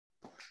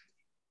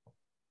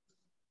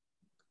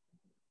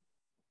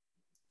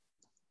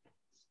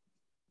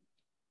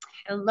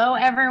Hello,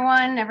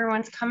 everyone.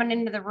 Everyone's coming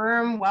into the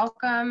room.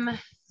 Welcome.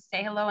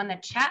 Say hello in the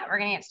chat. We're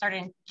going to get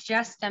started in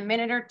just a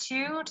minute or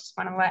two. Just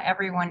want to let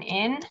everyone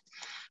in.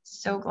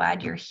 So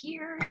glad you're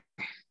here.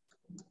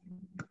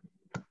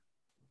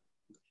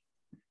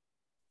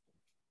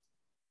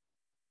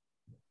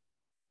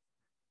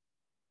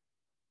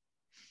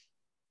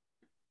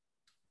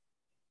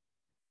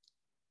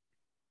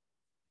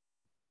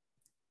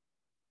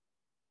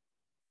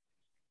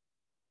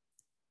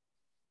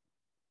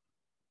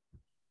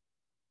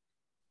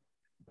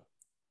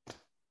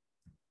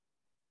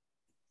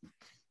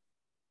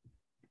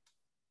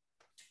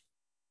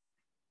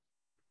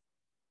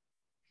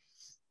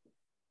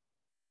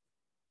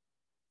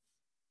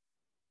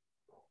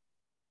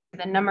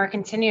 The number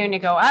continuing to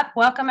go up.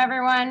 Welcome,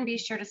 everyone. Be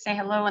sure to say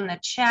hello in the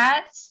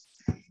chat.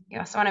 You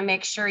also want to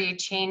make sure you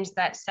change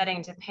that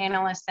setting to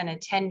panelists and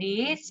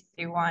attendees if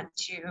you want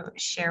to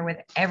share with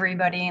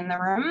everybody in the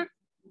room.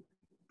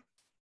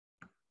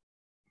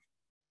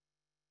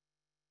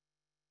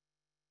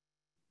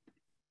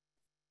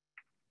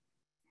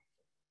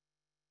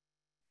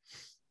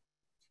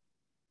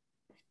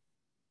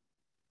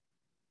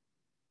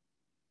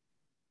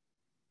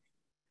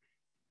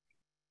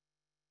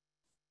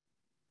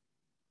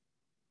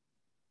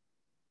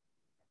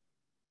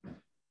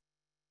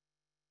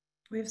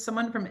 We have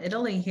someone from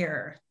Italy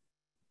here.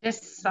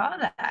 Just saw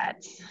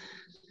that.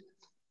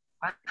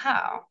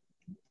 Wow.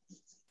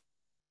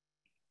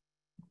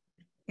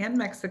 And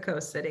Mexico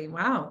City.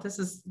 Wow, this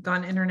has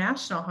gone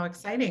international. How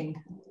exciting.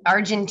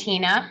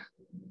 Argentina,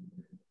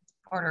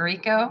 Puerto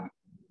Rico.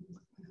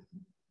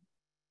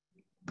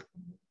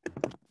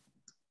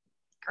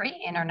 Great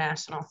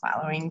international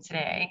following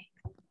today.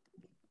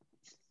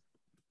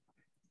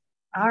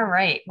 All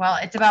right, well,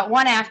 it's about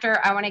 1 after.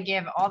 I want to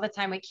give all the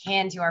time we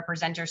can to our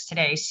presenters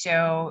today.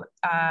 So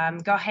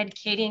go ahead,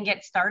 Katie, and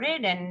get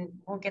started, and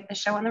we'll get the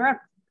show on the road.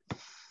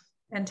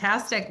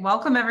 Fantastic.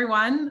 Welcome,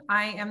 everyone.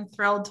 I am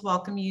thrilled to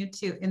welcome you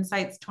to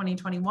Insights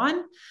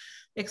 2021,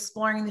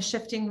 exploring the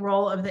shifting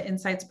role of the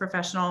Insights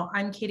professional.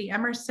 I'm Katy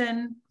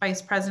Emerson,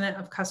 Vice President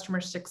of Customer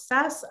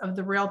Success of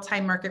the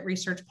real-time market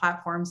research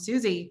platform,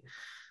 Suzy.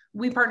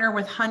 We partner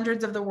with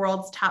hundreds of the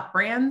world's top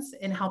brands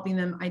in helping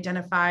them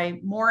identify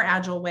more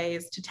agile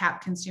ways to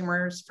tap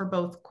consumers for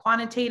both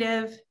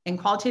quantitative and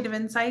qualitative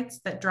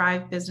insights that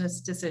drive business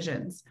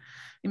decisions.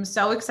 I'm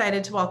so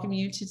excited to welcome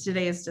you to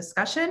today's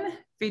discussion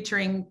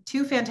featuring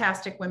two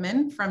fantastic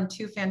women from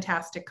two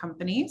fantastic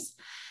companies.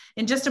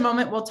 In just a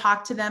moment, we'll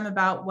talk to them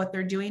about what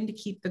they're doing to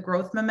keep the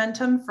growth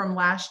momentum from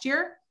last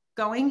year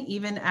going,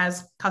 even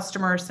as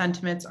customer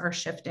sentiments are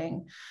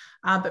shifting.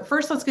 But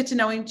first, let's get to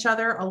know each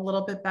other a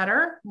little bit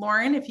better.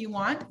 Lauren, if you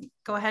want,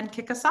 go ahead and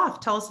kick us off.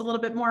 Tell us a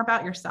little bit more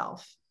about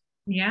yourself.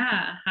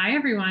 Yeah. Hi,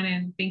 everyone.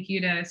 And thank you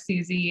to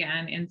Suzy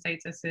and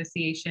Insights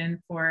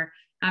Association for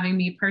having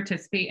me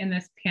participate in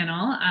this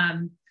panel.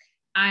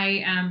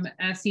 I am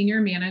a senior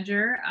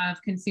manager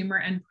of consumer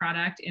and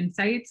product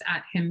insights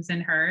at Hims &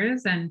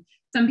 Hers. And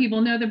some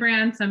people know the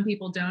brand, some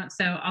people don't.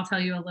 So I'll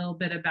tell you a little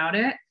bit about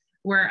it.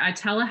 We're a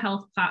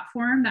telehealth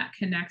platform that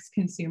connects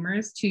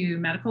consumers to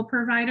medical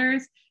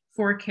providers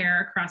for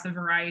care across a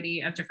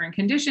variety of different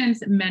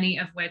conditions, many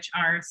of which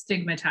are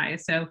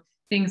stigmatized. So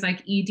things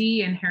like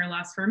ED and hair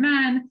loss for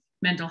men,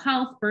 mental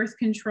health, birth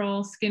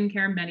control,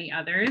 skincare, many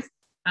others.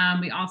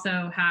 We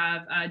also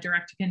have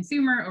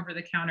direct-to-consumer,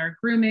 over-the-counter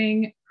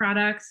grooming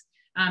products,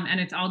 and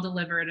it's all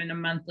delivered in a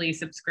monthly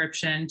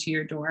subscription to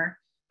your door.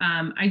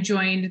 I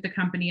joined the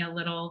company a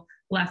little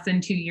less than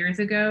 2 years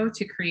ago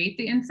to create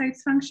the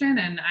insights function,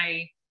 and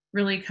I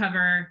really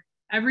cover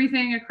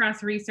everything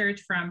across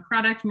research from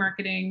product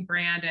marketing,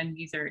 brand, and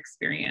user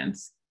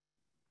experience.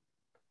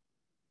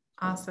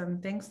 Awesome.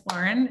 Thanks,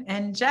 Lauren.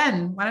 And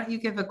Jen, why don't you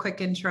give a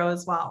quick intro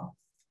as well?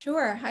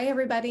 Sure. Hi,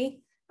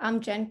 everybody. I'm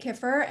Jen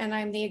Kiffer, and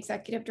I'm the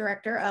Executive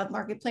Director of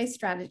Marketplace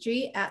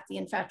Strategy at the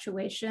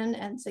Infatuation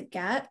and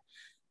Zagat.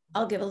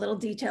 I'll give a little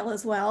detail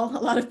as well.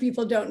 A lot of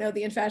people don't know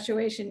the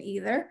Infatuation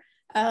either,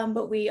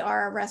 but we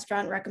are a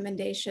restaurant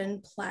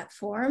recommendation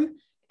platform.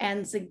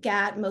 And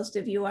Zagat, most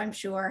of you, I'm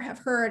sure, have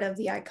heard of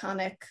the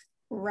iconic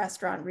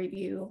restaurant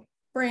review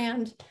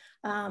brand.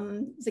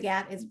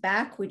 Zagat is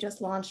back. We just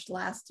launched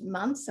last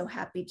month, so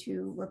happy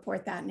to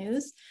report that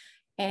news.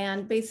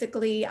 And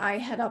basically, I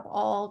head up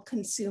all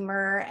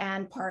consumer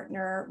and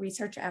partner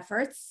research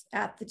efforts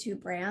at the two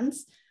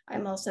brands.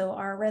 I'm also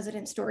our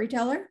resident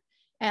storyteller.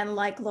 And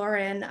like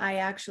Lauren, I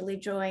actually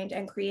joined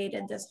and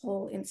created this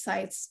whole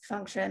insights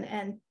function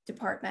and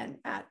department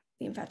at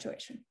the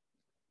Infatuation.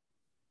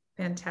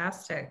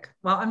 Fantastic.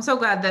 Well, I'm so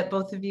glad that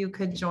both of you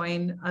could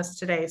join us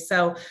today.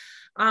 So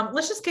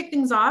let's just kick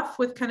things off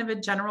with kind of a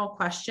general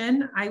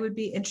question. I would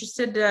be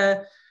interested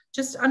to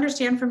just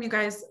understand from you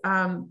guys,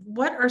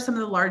 what are some of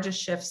the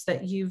largest shifts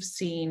that you've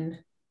seen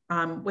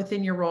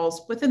within your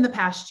roles within the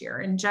past year?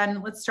 And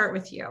Jen, let's start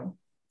with you.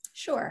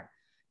 Sure.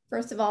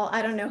 First of all,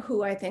 I don't know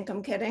who I think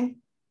I'm kidding.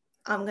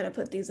 I'm going to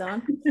put these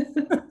on.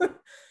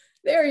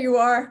 There you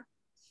are.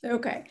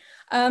 Okay.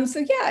 So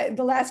yeah,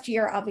 the last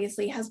year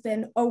obviously has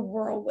been a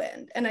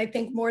whirlwind. And I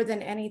think more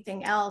than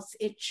anything else,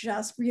 it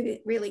just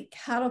really, really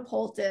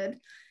catapulted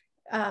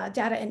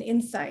data and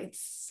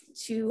insights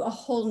to a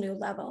whole new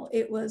level.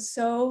 It was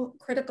so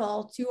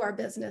critical to our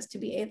business to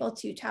be able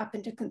to tap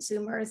into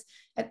consumers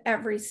at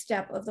every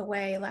step of the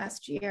way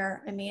last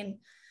year. I mean,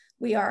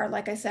 we are,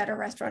 like I said, a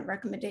restaurant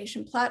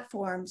recommendation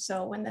platform.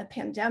 So when the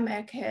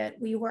pandemic hit,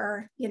 we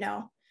were,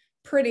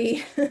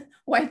 pretty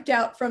wiped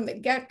out from the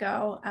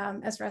get-go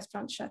as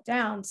restaurants shut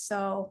down.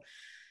 So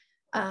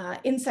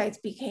insights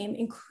became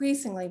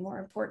increasingly more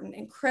important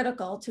and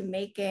critical to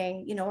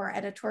making, our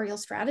editorial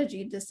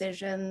strategy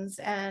decisions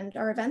and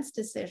our events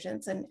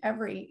decisions, and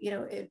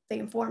they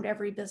informed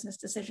every business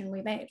decision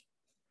we made.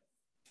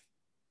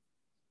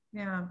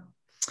 Yeah.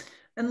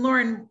 And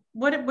Lauren,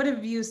 what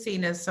have you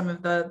seen as some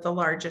of the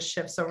largest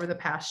shifts over the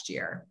past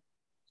year?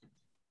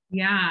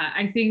 Yeah,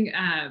 I think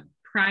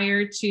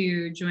prior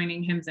to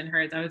joining Hims and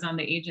Hers, I was on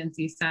the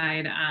agency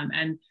side,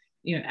 and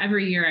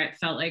every year it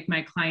felt like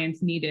my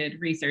clients needed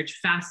research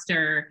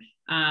faster,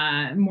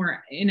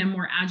 more in a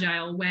more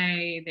agile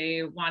way.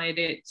 They wanted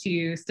it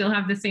to still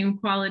have the same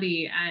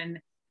quality, and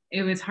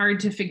it was hard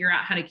to figure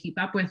out how to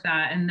keep up with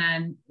that. And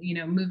then,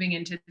 moving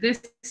into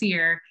this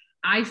year,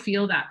 I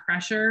feel that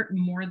pressure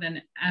more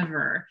than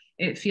ever.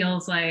 It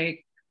feels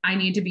like I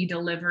need to be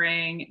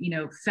delivering,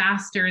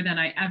 faster than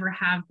I ever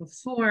have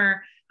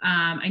before.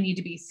 I need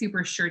to be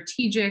super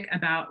strategic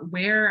about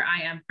where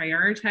I am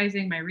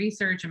prioritizing my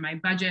research and my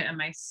budget and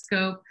my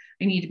scope.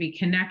 I need to be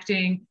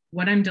connecting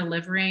what I'm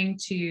delivering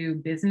to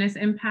business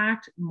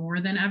impact more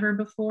than ever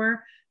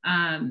before.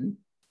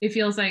 It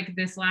feels like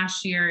this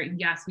last year,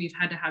 yes, we've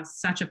had to have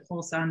such a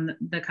pulse on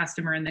the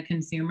customer and the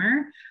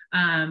consumer,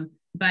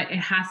 but it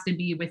has to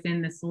be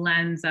within this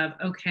lens of,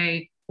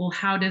 okay, well,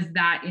 how does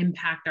that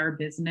impact our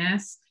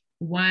business?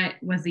 What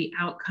was the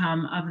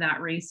outcome of that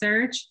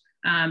research?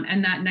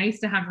 And that nice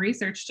to have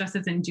research just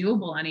isn't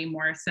doable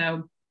anymore.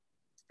 So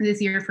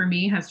this year for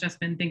me has just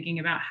been thinking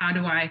about how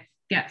do I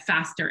get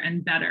faster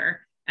and better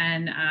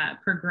and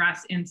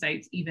progress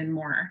insights even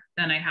more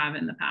than I have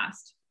in the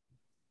past.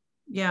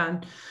 Yeah,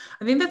 and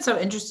I think that's so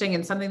interesting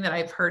and something that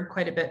I've heard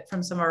quite a bit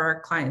from some of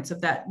our clients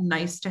of that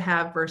nice to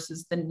have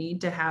versus the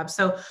need to have.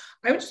 So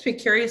I would just be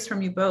curious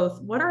from you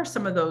both, what are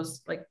some of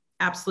those like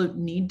absolute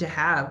need to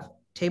have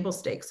table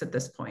stakes at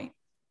this point?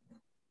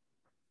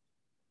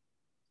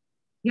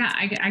 Yeah,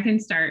 I can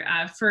start.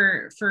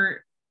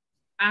 For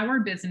our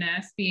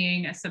business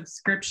being a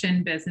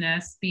subscription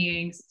business,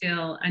 being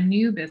still a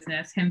new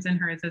business, Hims and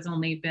Hers has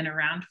only been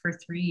around for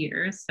 3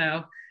 years.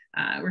 So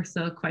we're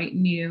still quite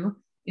new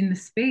in the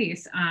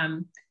space.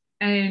 And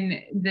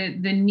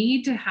the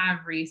need to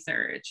have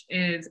research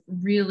is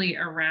really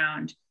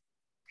around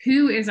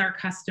who is our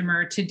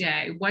customer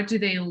today? What do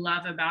they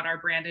love about our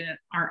brand and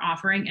our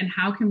offering? And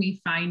how can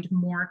we find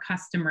more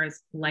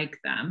customers like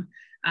them?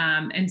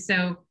 And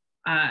so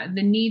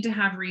the need to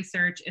have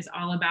research is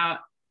all about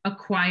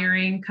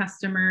acquiring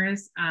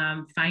customers,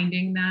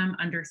 finding them,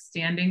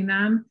 understanding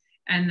them,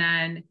 and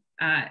then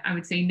I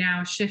would say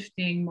now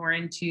shifting more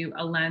into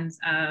a lens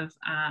of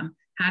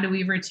how do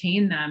we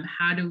retain them?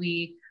 How do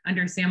we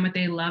understand what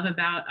they love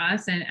about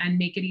us and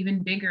make it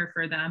even bigger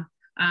for them?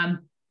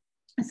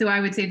 So I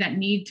would say that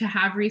need to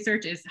have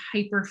research is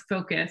hyper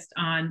focused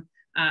on,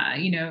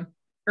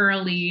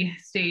 early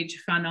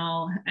stage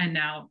funnel and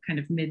now kind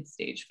of mid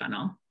stage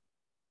funnel.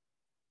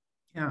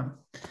 Yeah.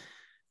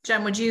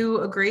 Jen, would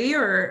you agree,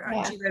 or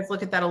Yeah. do you guys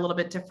look at that a little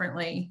bit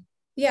differently?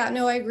 Yeah,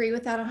 no, I agree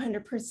with that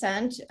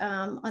 100%.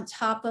 On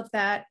top of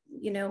that,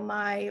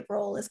 my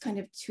role is kind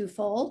of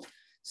twofold.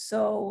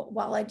 So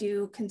while I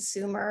do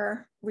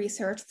consumer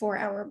research for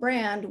our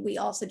brand, we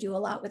also do a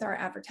lot with our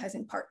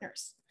advertising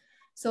partners.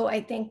 So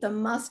I think the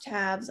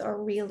must-haves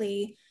are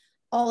really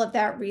all of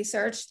that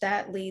research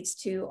that leads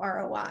to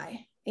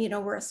ROI.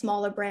 We're a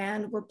smaller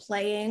brand, we're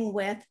playing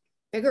with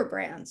bigger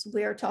brands.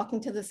 We're talking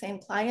to the same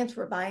clients,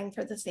 we're buying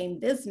for the same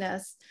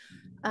business.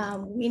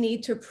 We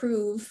need to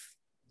prove,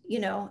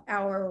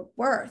 our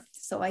worth.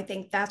 So I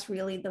think that's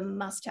really the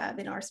must-have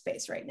in our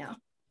space right now.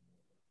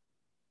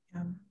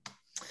 Yeah.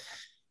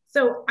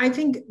 So I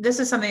think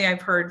this is something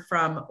I've heard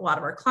from a lot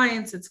of our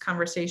clients. It's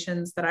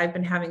conversations that I've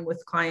been having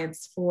with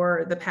clients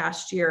for the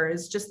past year,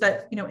 is just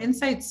that,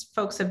 insights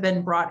folks have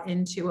been brought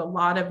into a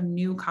lot of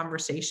new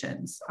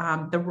conversations.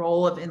 The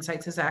role of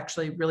insights has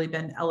actually really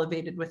been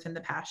elevated within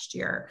the past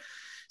year.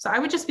 So I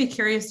would just be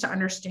curious to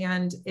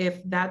understand if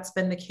that's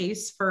been the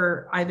case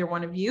for either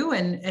one of you,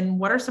 and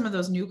what are some of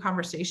those new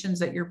conversations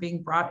that you're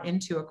being brought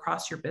into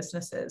across your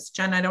businesses?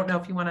 Jen, I don't know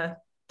if you want to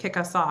kick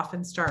us off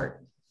and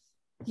start.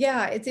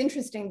 Yeah, it's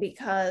interesting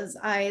because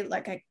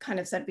like I kind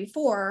of said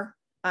before,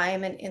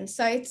 I'm an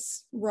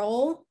insights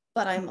role,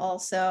 but I'm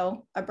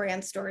also a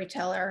brand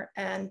storyteller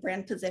and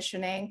brand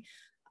positioning.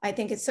 I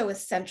think it's so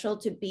essential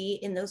to be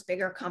in those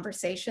bigger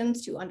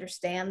conversations to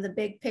understand the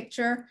big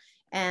picture.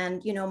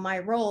 And, my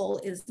role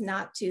is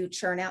not to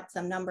churn out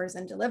some numbers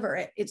and deliver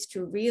it. It's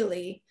to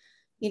really,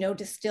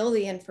 distill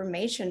the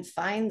information,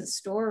 find the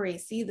story,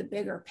 see the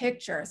bigger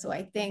picture. So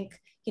I think,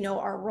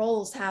 our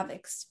roles have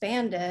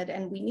expanded,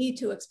 and we need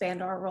to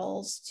expand our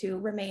roles to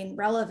remain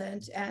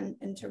relevant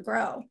and to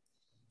grow.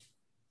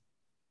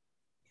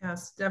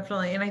 Yes,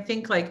 definitely. And I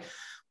think like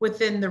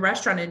within the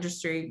restaurant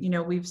industry,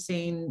 we've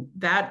seen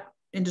that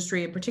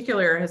industry in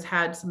particular has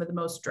had some of the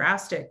most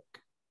drastic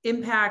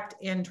impact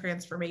and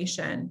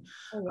transformation.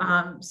 Oh,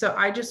 yeah. So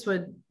I just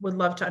would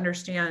love to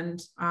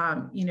understand,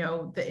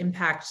 the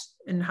impact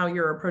and how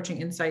you're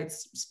approaching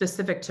insights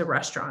specific to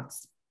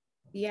restaurants.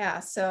 Yeah.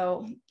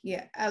 So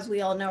yeah, as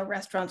we all know,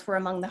 restaurants were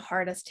among the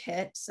hardest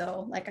hit.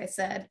 So like I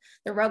said,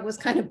 the rug was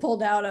kind of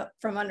pulled out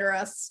from under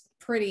us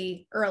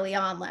pretty early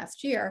on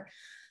last year.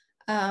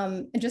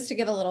 And just to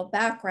give a little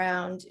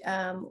background,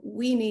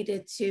 we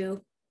needed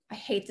to, I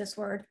hate this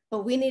word,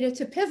 but we needed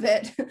to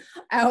pivot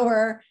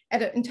our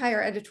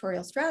entire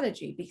editorial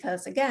strategy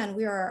because, again,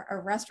 we are a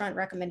restaurant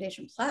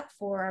recommendation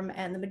platform,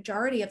 and the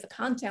majority of the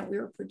content we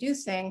were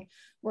producing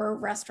were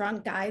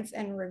restaurant guides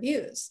and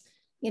reviews.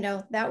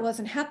 That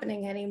wasn't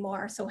happening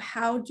anymore. So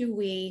how do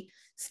we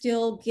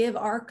still give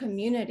our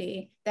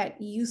community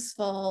that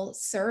useful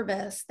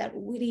service, that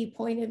witty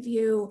point of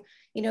view,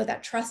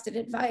 that trusted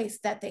advice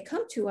that they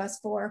come to us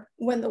for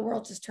when the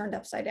world just turned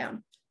upside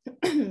down?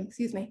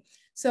 Excuse me.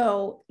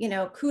 So,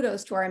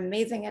 kudos to our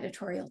amazing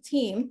editorial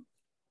team,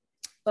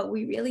 but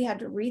we really had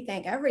to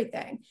rethink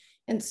everything.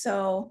 And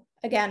so,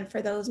 again,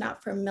 for those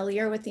not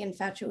familiar with the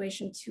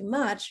Infatuation too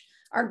much,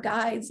 our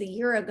guides a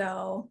year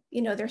ago,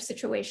 they're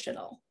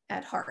situational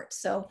at heart.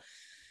 So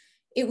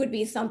it would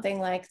be something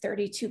like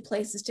 32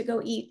 places to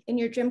go eat in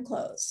your gym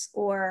clothes,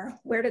 or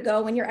where to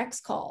go when your ex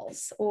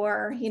calls,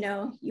 or,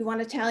 you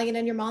want Italian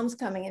and your mom's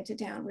coming into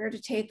town, where to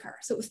take her.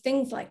 So it was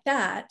things like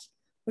that,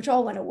 which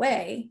all went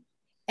away.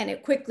 And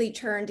it quickly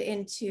turned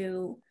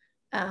into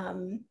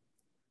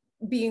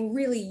being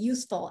really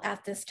useful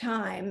at this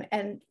time.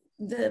 And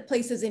the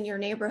places in your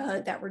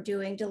neighborhood that were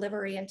doing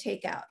delivery and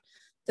takeout,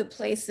 the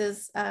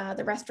places,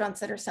 the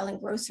restaurants that are selling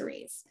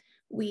groceries.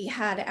 We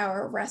had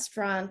our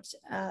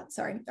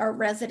our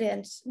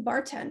resident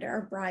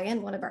bartender,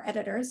 Brian, one of our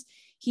editors.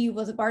 He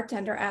was a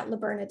bartender at La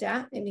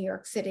Bernadette in New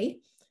York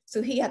City.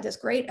 So he had this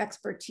great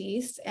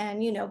expertise,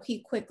 and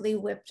he quickly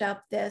whipped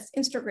up this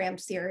Instagram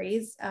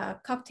series,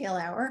 Cocktail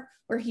Hour,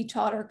 where he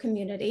taught our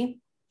community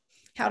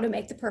how to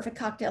make the perfect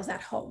cocktails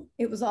at home.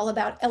 It was all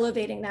about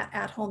elevating that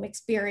at-home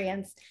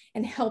experience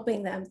and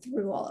helping them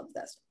through all of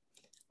this.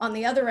 On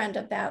the other end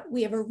of that,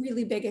 we have a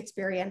really big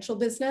experiential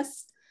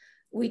business.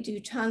 We do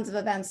tons of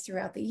events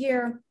throughout the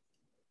year,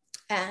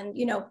 and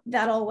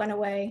that all went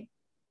away,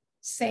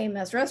 same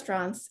as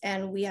restaurants,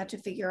 and we had to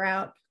figure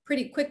out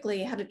pretty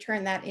quickly how to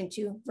turn that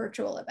into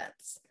virtual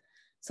events.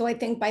 So I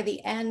think by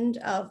the end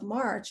of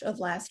March of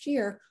last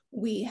year,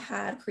 we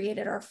had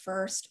created our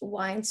first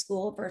wine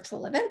school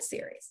virtual event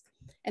series.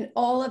 And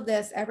all of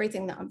this,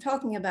 everything that I'm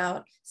talking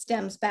about,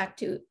 stems back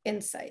to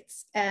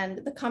insights and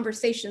the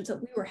conversations that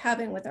we were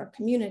having with our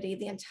community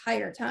the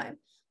entire time.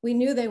 We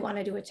knew they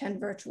wanted to attend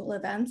virtual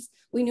events.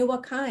 We knew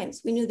what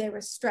kinds. We knew they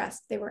were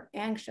stressed, they were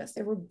anxious,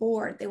 they were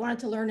bored, they wanted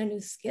to learn a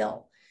new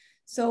skill.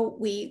 So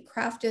we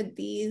crafted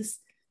these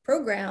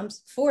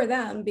programs for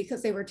them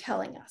because they were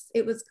telling us.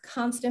 It was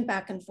constant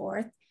back and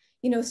forth.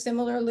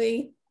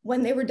 Similarly,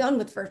 when they were done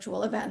with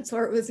virtual events,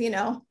 or it was,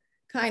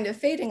 kind of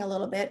fading a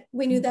little bit,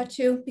 we knew that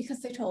too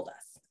because they told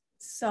us.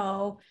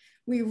 So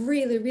we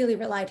really, really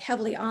relied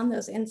heavily on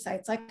those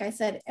insights, like I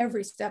said,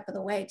 every step of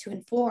the way to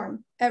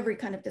inform every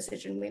kind of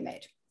decision we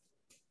made.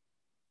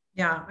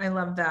 Yeah, I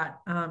love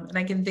that. And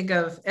I can think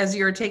of, as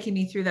you're taking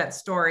me through that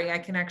story, I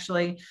can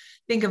actually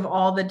think of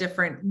all the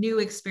different new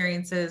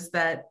experiences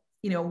that,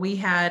 we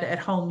had at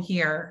home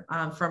here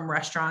from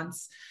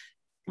restaurants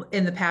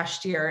in the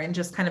past year, and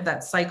just kind of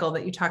that cycle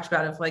that you talked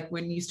about of like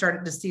when you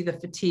started to see the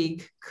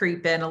fatigue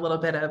creep in a little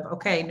bit of,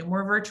 okay, no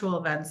more virtual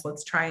events,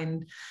 let's try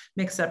and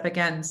mix up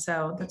again.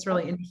 So that's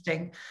really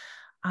interesting.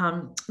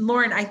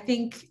 Lauren, I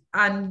think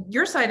on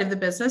your side of the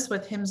business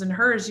with Hims and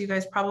Hers, you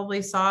guys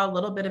probably saw a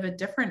little bit of a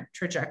different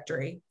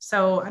trajectory.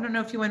 So I don't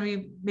know if you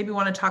maybe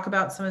want to talk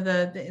about some of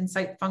the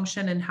insight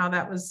function and how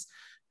that was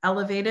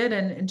elevated,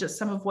 and just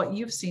some of what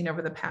you've seen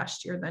over the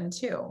past year then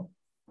too.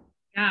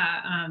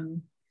 Yeah.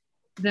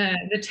 The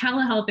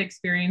telehealth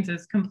experience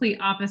is complete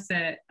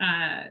opposite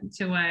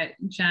to what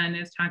Jen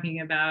is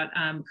talking about.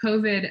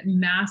 COVID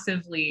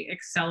massively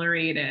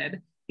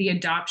accelerated the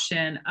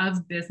adoption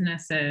of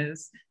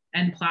businesses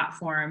and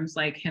platforms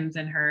like Hims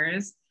and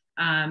Hers.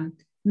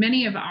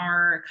 Many of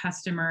our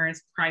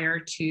customers prior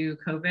to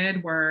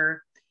COVID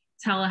were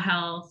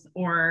telehealth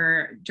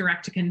or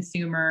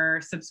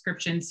direct-to-consumer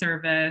subscription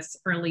service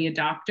early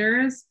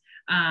adopters.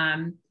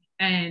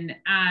 And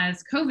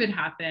as COVID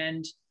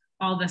happened,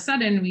 all of a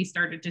sudden we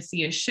started to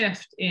see a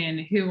shift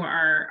in who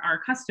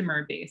our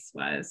customer base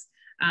was.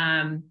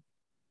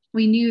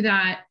 We knew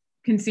that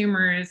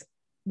consumers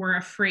were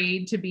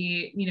afraid to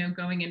be,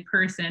 going in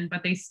person,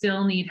 but they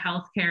still need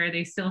healthcare.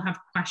 They still have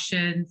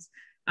questions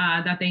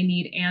that they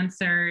need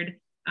answered.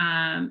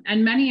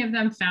 And many of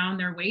them found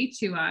their way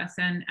to us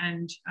and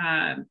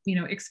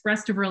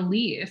expressed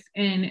relief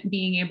in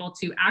being able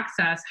to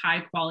access high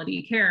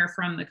quality care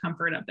from the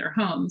comfort of their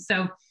home.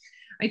 So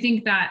I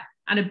think that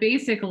at a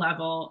basic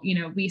level,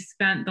 we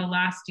spent the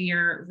last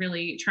year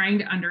really trying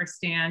to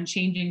understand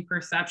changing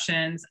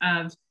perceptions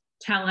of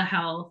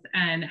telehealth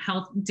and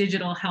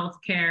digital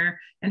healthcare,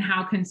 and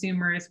how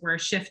consumers were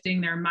shifting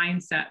their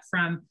mindset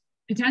from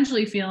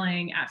potentially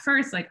feeling at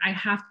first like I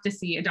have to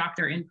see a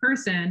doctor in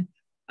person,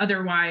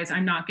 otherwise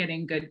I'm not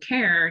getting good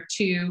care,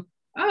 to,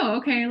 oh,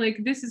 okay, like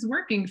this is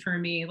working for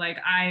me. Like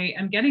I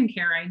am getting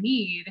care I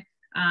need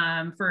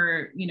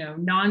for,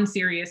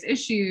 non-serious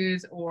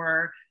issues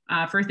or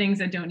for things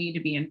that don't need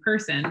to be in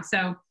person.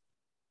 So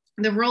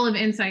the role of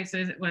Insights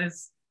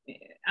was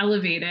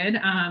elevated.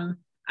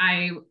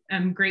 I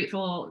am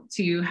grateful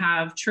to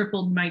have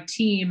tripled my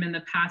team in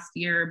the past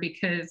year,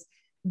 because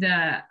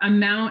the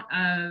amount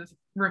of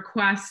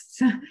requests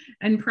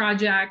and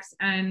projects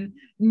and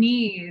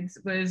needs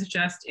was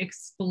just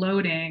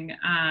exploding.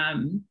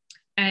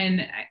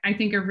 And I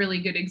think a really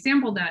good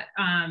example that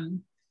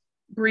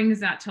brings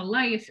that to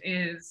life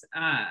is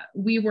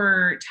we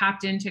were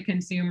tapped into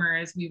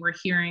consumers. We were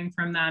hearing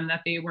from them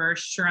that they were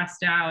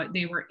stressed out,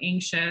 they were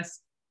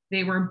anxious,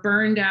 they were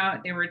burned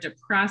out, they were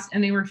depressed,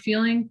 and they were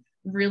feeling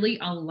really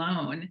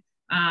alone.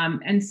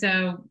 And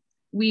so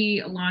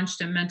we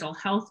launched a mental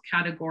health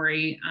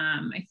category,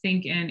 I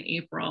think in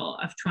April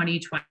of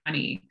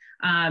 2020.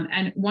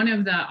 And one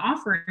of the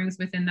offerings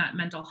within that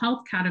mental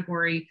health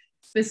category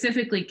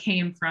specifically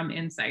came from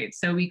Insights.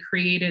 So we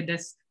created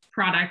this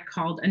product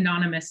called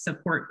anonymous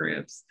support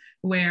groups,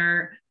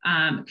 where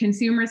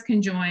consumers can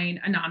join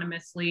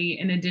anonymously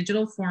in a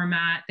digital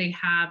format. They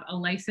have a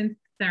licensed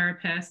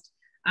therapist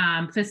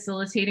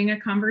facilitating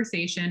a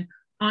conversation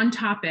on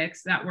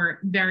topics that were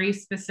very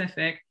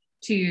specific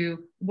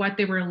to what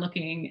they were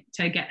looking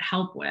to get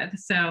help with.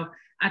 So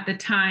at the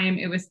time,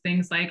 it was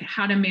things like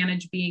how to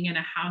manage being in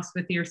a house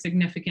with your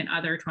significant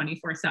other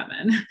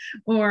 24/7,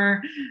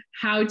 or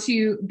how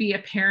to be a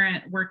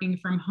parent working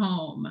from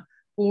home,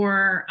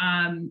 or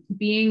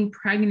being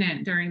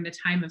pregnant during the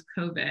time of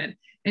COVID.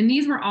 And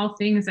these were all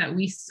things that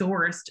we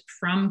sourced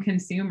from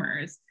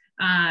consumers.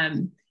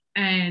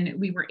 And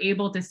we were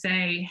able to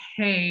say,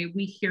 hey,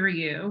 we hear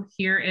you.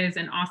 Here is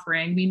an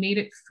offering. We made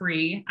it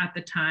free at the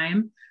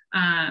time,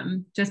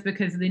 just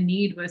because the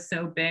need was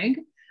so big.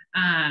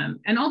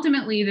 And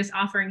ultimately, this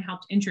offering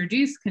helped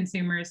introduce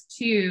consumers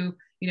to,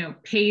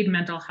 paid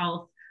mental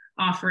health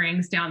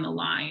offerings down the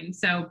line.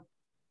 So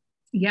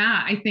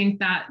yeah, I think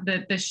that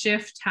the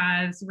shift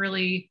has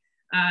really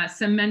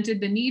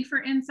cemented the need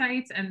for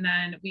Insights. And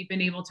then we've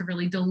been able to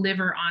really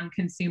deliver on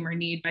consumer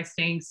need by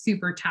staying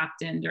super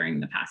tapped in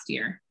during the past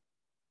year.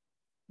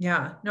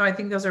 Yeah, no, I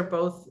think those are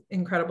both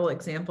incredible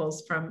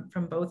examples from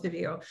both of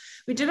you.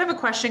 We did have a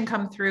question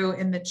come through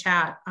in the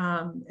chat,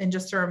 and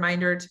just a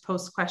reminder to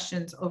post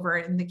questions over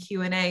in the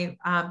Q&A.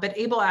 But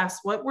Abel asked,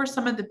 what were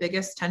some of the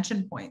biggest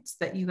tension points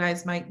that you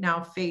guys might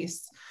now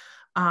face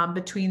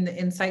between the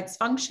Insights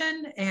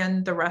function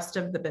and the rest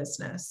of the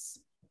business?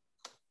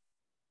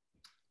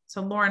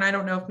 So Lauren, I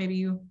don't know if maybe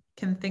you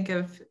can think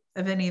of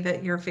any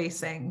that you're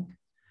facing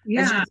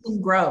as your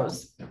team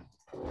grows.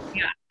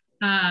 Yeah.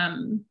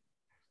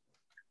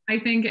 I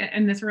think,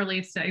 and this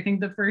relates to, I think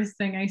the first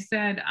thing I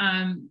said,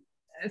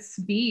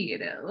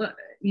 speed.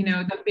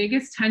 The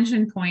biggest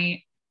tension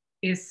point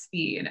is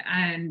speed.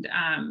 And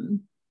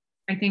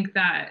I think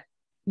that,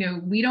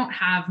 we don't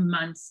have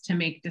months to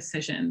make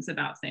decisions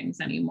about things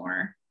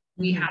anymore.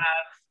 Mm-hmm. We have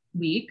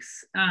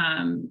weeks,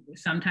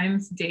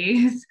 sometimes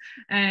days.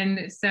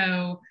 And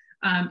so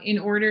in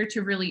order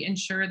to really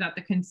ensure that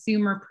the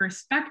consumer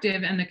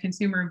perspective and the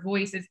consumer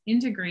voice is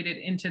integrated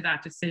into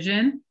that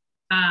decision,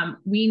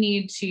 we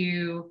need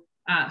to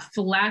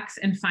flex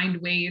and find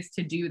ways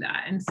to do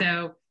that. And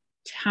so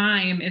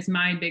time is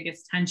my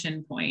biggest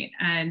tension point.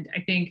 And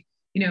I think,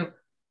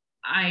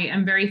 I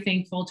am very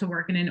thankful to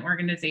work in an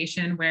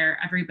organization where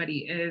everybody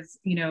is,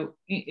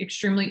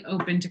 extremely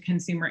open to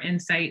consumer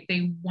insight.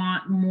 They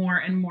want more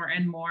and more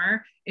and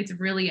more. It's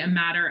really a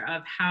matter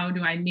of how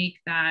do I make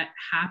that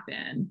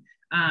happen?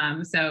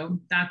 So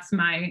that's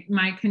my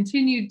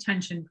continued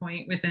tension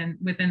point within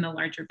the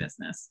larger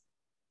business.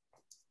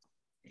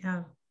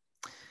 Yeah.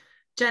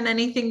 Jen,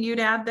 anything you'd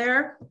add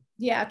there?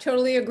 Yeah,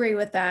 totally agree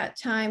with that.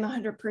 Time,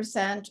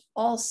 100%.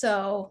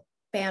 Also,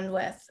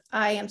 bandwidth.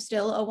 I am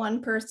still a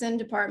one-person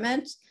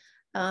department.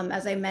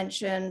 As I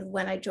mentioned,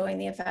 when I joined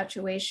the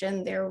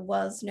Infatuation, there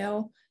was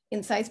no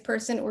Insights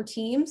person or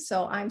team.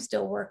 So I'm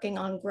still working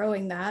on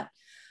growing that.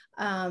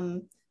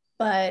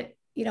 But,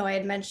 I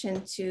had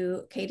mentioned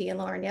to Katy and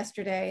Lauren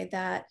yesterday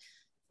that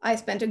I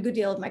spent a good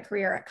deal of my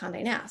career at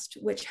Condé Nast,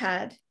 which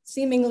had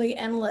seemingly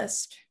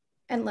endless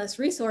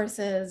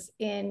resources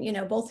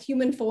in, both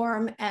human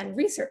form and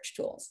research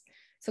tools.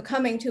 So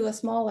coming to a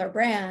smaller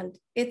brand,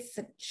 it's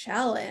a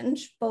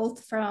challenge,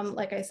 both from,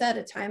 like I said,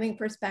 a timing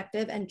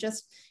perspective and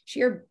just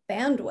sheer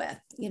bandwidth,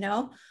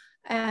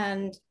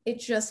 and it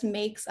just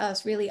makes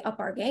us really up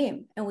our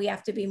game, and we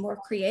have to be more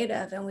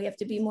creative, and we have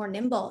to be more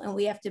nimble, and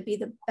we have to be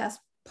the best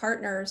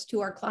partners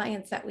to our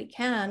clients that we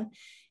can.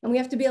 And we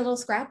have to be a little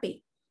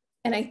scrappy.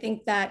 And I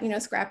think that,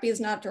 scrappy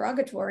is not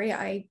derogatory.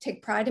 I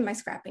take pride in my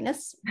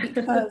scrappiness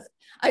because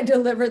I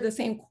deliver the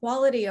same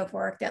quality of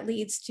work that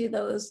leads to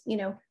those,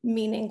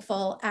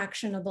 meaningful,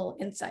 actionable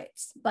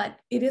insights. But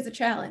it is a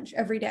challenge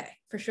every day,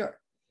 for sure.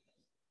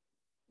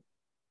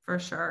 For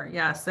sure.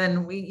 Yes.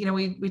 And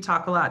we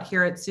talk a lot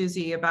here at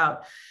Suzy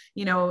about,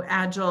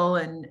 agile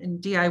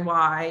and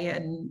DIY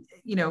and,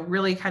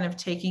 really kind of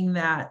taking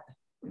that.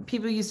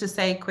 People used to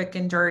say quick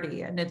and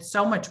dirty, and it's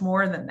so much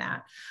more than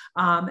that.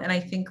 And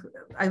I think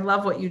I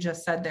love what you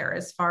just said there,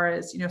 as far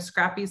as,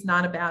 scrappy is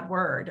not a bad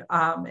word.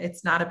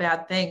 It's not a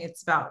bad thing.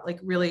 It's about like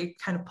really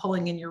kind of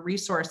pulling in your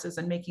resources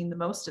and making the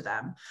most of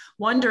them.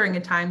 One during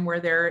a time where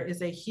there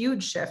is a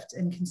huge shift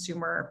in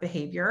consumer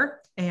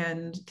behavior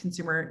and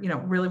consumer,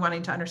 really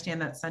wanting to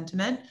understand that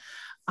sentiment.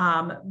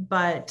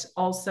 But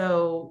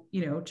also,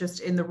 just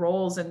in the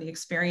roles and the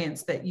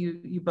experience that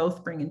you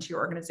both bring into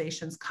your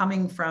organizations,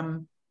 coming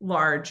from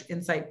large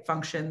insight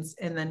functions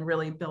and then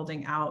really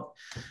building out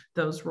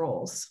those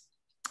roles.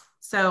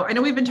 So I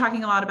know we've been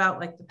talking a lot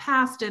about like the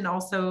past and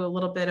also a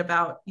little bit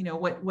about,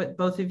 what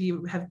both of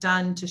you have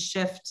done to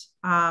shift.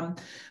 But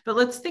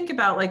let's think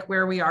about like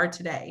where we are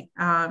today.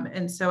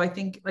 And so I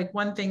think like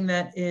one thing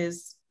that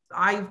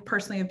I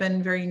personally have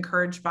been very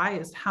encouraged by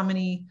is how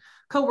many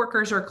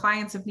coworkers or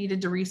clients have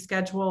needed to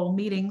reschedule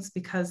meetings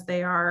because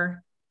they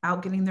are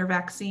out getting their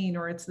vaccine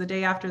or it's the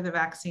day after the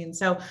vaccine.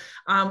 So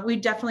we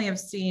definitely have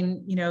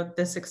seen,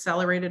 this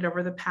accelerated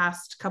over the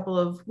past couple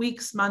of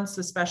weeks, months,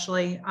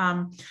 especially.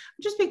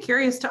 Just be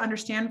curious to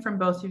understand from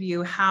both of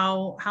you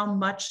how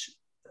much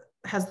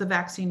has the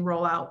vaccine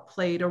rollout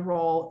played a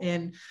role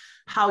in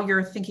how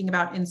you're thinking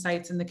about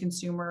insights in the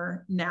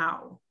consumer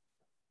now?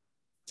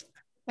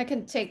 I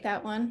can take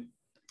that one.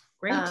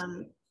 Great.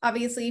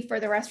 Obviously,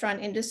 for the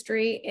restaurant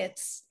industry,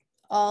 it's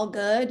all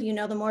good.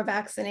 The more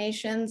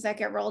vaccinations that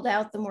get rolled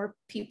out, the more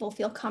people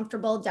feel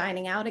comfortable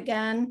dining out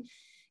again.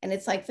 And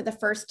it's like for the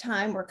first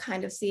time, we're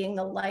kind of seeing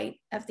the light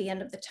at the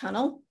end of the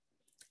tunnel.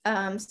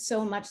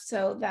 So much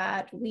so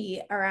that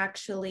we are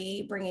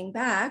actually bringing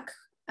back,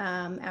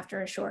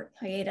 after a short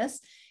hiatus,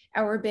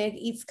 our big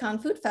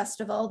EatsCon Food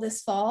Festival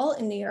this fall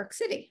in New York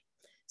City.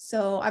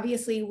 So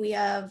obviously we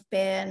have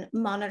been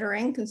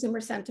monitoring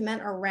consumer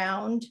sentiment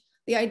around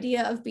the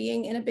idea of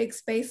being in a big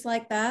space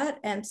like that.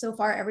 And so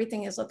far,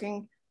 everything is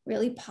looking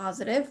really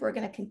positive. We're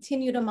going to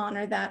continue to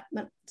monitor that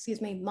in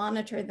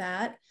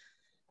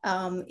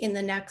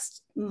the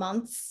next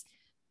months.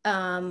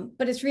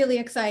 But it's really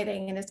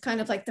exciting. And it's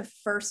kind of like the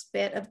first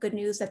bit of good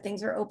news that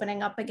things are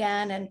opening up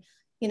again. And,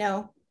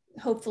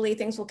 hopefully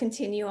things will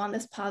continue on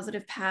this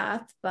positive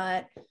path.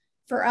 But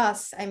for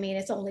us,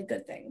 it's only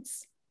good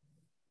things.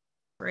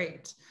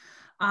 Great.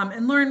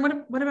 And Lauren,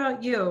 what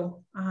about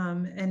you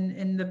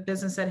and the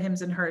business at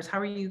Hims and Hers? How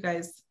are you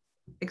guys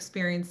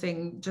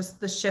experiencing just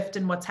the shift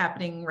in what's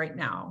happening right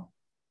now?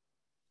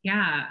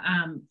 Yeah,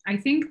 I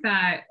think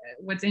that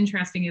what's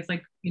interesting is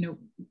like,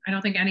 I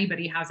don't think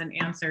anybody has an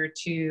answer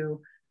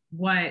to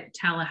what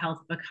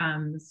telehealth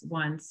becomes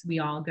once we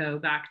all go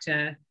back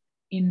to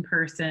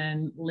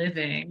in-person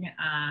living.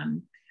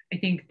 I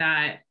think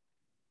that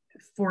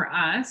for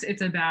us,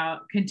 it's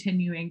about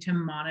continuing to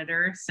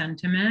monitor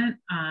sentiment,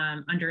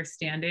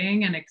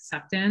 understanding and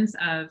acceptance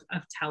of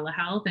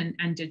telehealth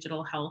and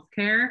digital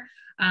healthcare.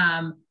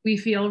 We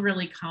feel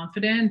really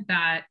confident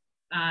that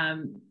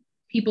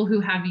people who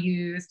have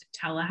used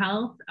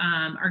telehealth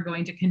are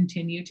going to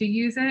continue to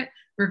use it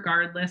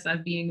regardless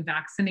of being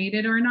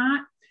vaccinated or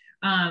not.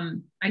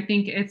 I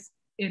think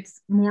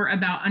it's more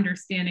about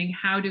understanding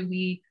how do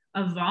we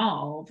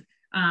evolve.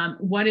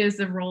 What is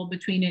the role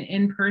between an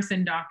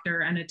in-person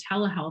doctor and a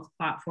telehealth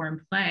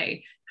platform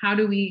play? How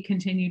do we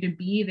continue to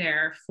be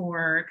there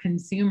for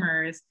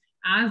consumers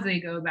as they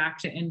go back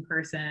to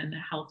in-person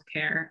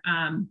healthcare?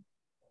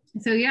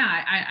 So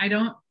yeah, I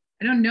don't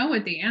know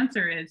what the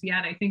answer is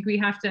yet. I think we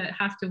have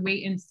to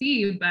wait and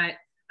see, but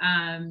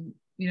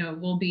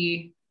we'll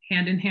be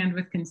hand in hand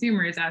with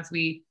consumers as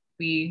we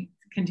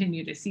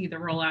continue to see the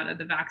rollout of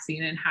the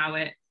vaccine and how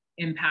it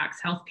impacts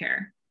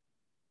healthcare.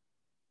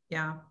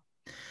 Yeah.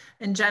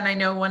 And Jen, I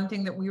know one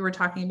thing that we were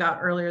talking about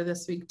earlier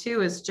this week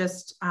too is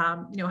just,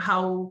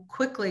 how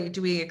quickly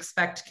do we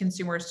expect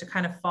consumers to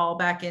kind of fall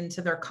back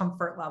into their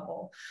comfort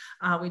level?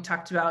 We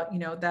talked about,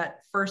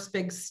 that first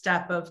big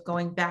step of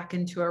going back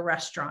into a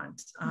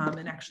restaurant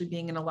and actually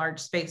being in a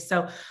large space.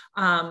 So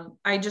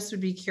I just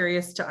would be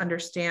curious to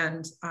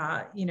understand,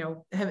 have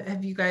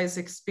you guys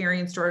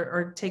experienced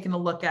or taken a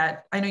look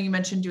at, I know you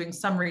mentioned doing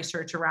some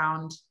research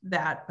around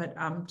that, but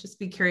just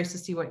be curious to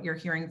see what you're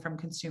hearing from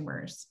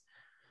consumers.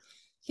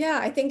 Yeah,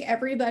 I think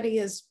everybody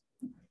is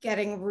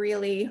getting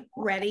really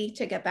ready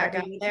to get back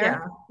out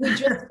there. Yeah. We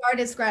just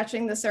started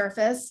scratching the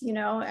surface.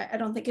 I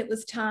don't think it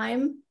was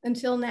time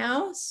until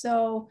now.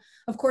 So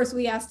of course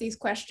we asked these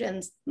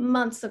questions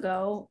months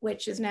ago,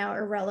 which is now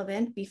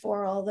irrelevant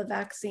before all the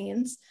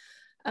vaccines.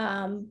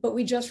 But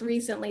we just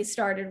recently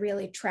started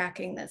really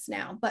tracking this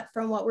now. But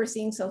from what we're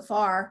seeing so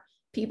far,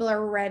 People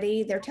are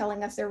ready. They're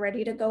telling us they're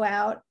ready to go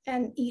out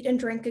and eat and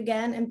drink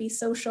again and be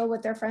social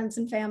with their friends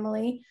and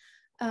family.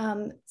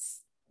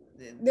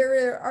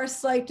 There are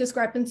slight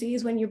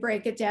discrepancies when you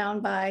break it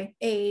down by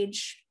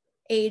age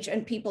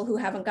and people who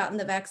haven't gotten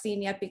the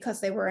vaccine yet because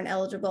they weren't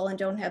eligible and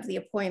don't have the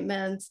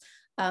appointments.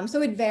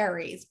 So it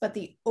varies, but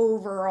the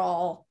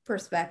overall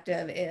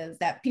perspective is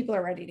that people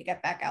are ready to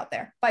get back out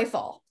there by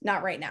fall,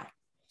 not right now.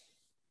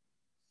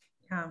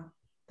 Yeah,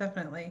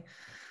 definitely.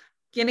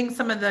 Getting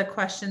some of the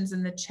questions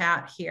in the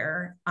chat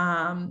here.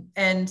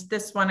 And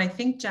this one, I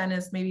think, Jen,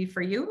 is maybe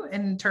for you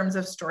in terms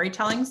of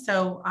storytelling.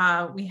 So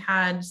we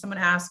had someone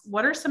ask,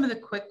 what are some of the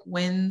quick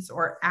wins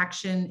or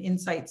action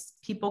insights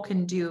people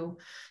can do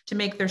to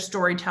make their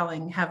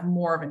storytelling have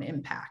more of an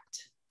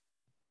impact?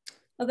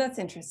 Well, that's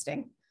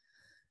interesting.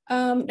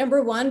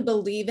 Number one,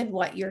 believe in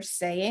what you're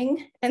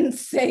saying and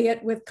say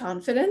it with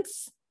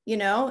confidence. You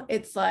know,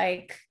 it's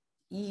like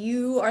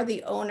you are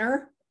the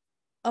owner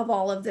of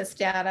all of this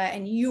data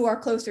and you are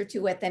closer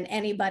to it than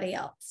anybody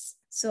else.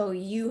 So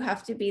you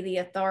have to be the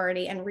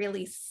authority and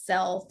really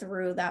sell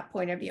through that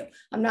point of view.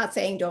 I'm not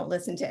saying don't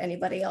listen to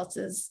anybody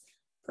else's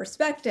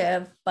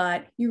perspective,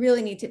 but you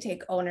really need to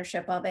take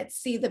ownership of it,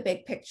 see the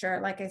big picture.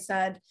 Like I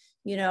said,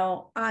 you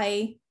know,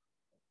 I'm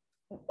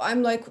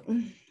like,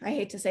 I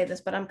hate to say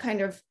this, but I'm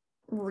kind of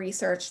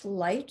research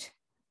light,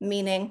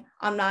 meaning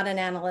I'm not an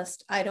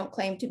analyst. I don't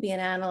claim to be an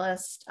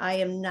analyst. I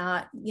am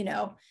not, you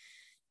know,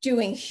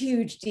 doing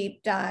huge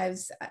deep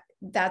dives.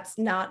 That's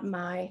not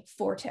my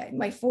forte.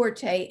 My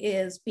forte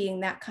is being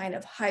that kind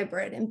of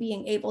hybrid and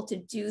being able to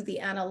do the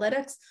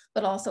analytics,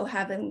 but also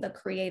having the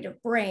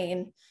creative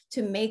brain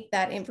to make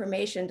that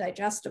information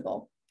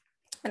digestible.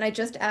 And I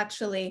just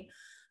actually,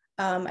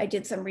 I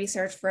did some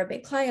research for a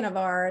big client of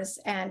ours,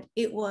 and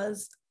it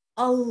was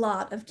a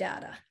lot of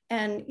data.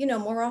 And, you know,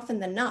 more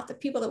often than not, the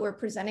people that we're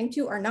presenting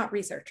to are not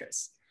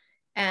researchers.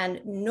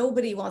 And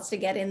nobody wants to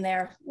get in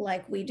there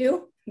like we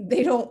do.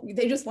 They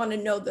just want to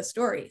know the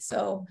story.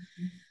 So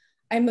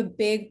I'm a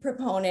big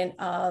proponent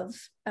of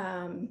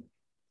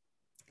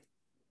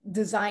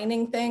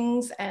designing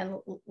things and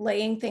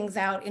laying things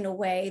out in a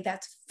way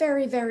that's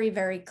very, very,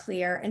 very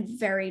clear and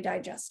very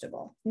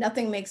digestible.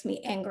 Nothing makes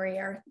me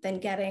angrier than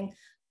getting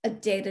a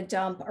data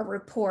dump, a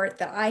report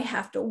that I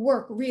have to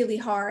work really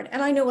hard,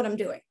 and I know what I'm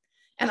doing.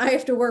 And I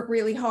have to work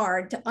really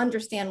hard to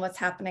understand what's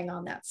happening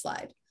on that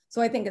slide.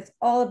 So I think it's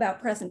all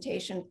about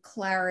presentation,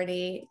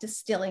 clarity,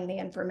 distilling the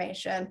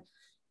information,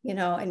 you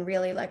know, and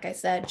really, like I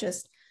said,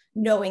 just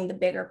knowing the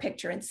bigger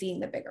picture and seeing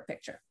the bigger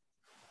picture.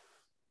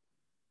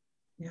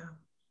 Yeah.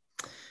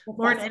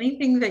 Lauren,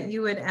 anything that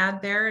you would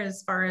add there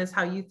as far as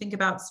how you think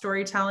about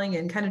storytelling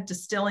and kind of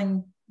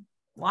distilling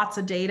lots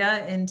of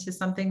data into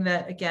something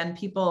that, again,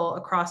 people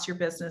across your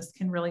business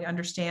can really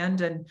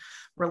understand and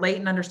relate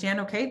and understand,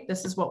 okay,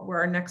 this is what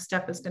our next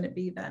step is going to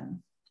be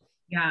then.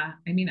 Yeah,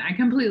 I mean, I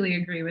completely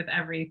agree with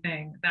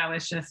everything that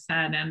was just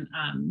said. And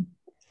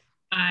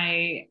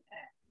I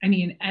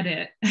mean,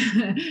 edit,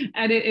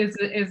 edit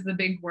is the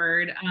big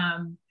word.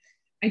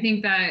 I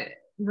think that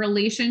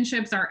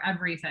relationships are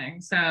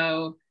everything.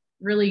 So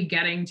really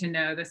getting to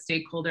know the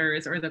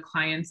stakeholders or the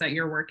clients that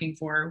you're working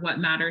for, what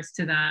matters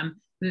to them,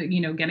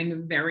 you know,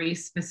 getting very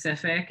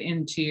specific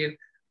into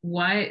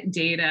what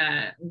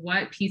data,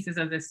 what pieces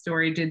of this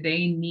story did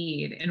they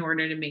need in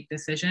order to make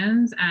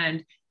decisions,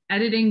 and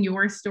editing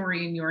your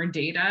story and your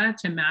data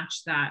to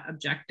match that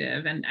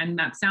objective. And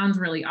that sounds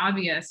really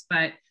obvious,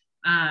 but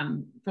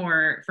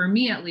for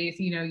me at least,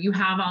 you know, you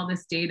have all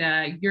this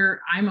data,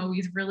 I'm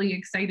always really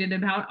excited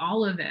about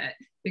all of it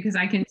because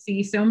I can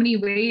see so many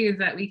ways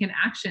that we can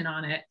action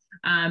on it.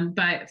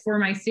 But for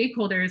my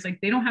stakeholders, like,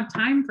 they don't have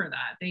time for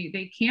that.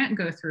 They can't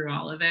go through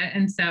all of it.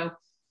 And so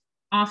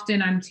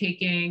often I'm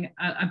taking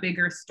a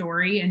bigger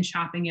story and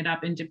chopping it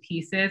up into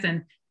pieces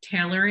and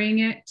tailoring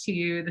it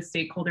to the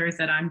stakeholders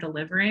that I'm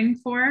delivering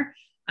for.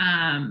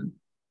 And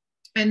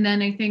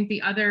then I think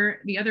the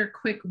other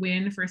quick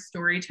win for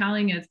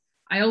storytelling is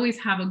I always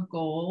have a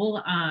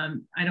goal.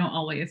 I don't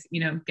always,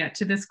 you know, get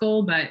to this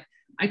goal, but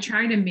I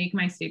try to make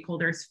my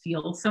stakeholders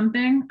feel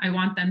something. I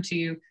want them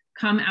to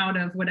come out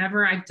of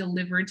whatever I've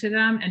delivered to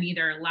them and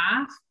either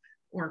laugh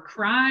or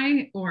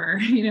cry or,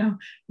 you know,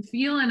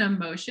 feel an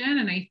emotion.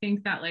 And I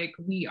think that, like,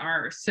 we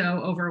are so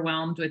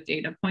overwhelmed with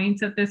data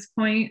points at this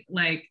point,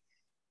 like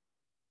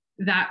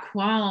that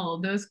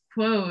those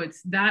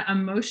quotes, that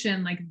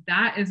emotion, like,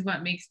 that is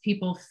what makes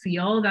people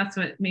feel. That's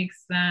what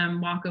makes them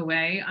walk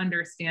away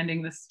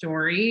understanding the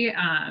story,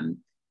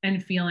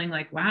 and feeling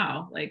like,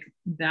 wow, like,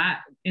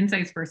 that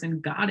insights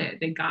person got it.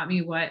 They got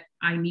me what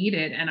I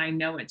needed and I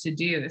know what to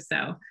do.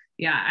 So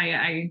yeah,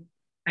 I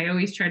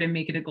always try to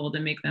make it a goal to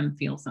make them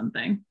feel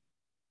something.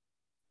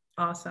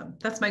 Awesome.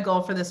 That's my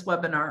goal for this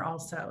webinar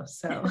also.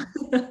 So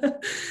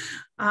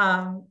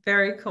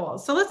very cool.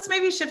 So let's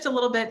maybe shift a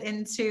little bit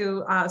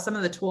into some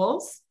of the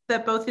tools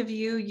that both of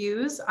you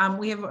use.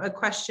 We have a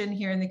question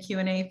here in the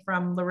Q&A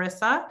from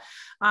Larissa,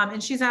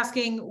 and she's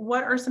asking,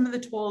 what are some of the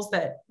tools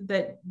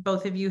that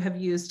both of you have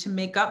used to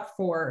make up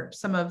for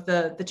some of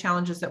the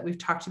challenges that we've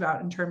talked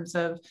about in terms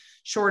of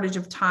shortage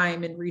of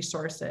time and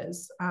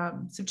resources?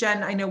 So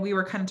Jen, I know we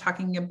were kind of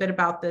talking a bit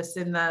about this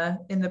in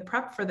the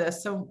prep for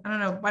this. So I don't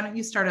know, why don't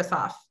you start us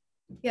off?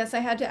 Yes, I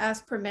had to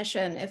ask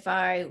permission if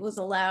I was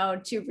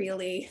allowed to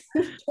really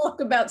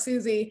talk about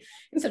Suzy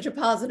in such a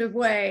positive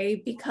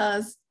way,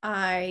 because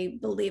I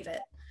believe it.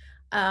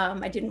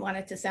 I didn't want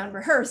it to sound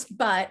rehearsed,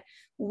 but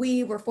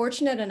we were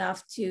fortunate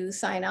enough to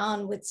sign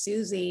on with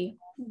Suzy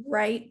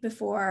right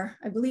before,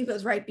 I believe it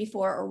was right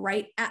before or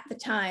right at the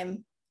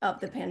time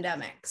of the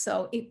pandemic.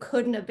 So it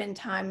couldn't have been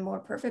timed more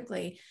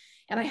perfectly.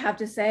 And I have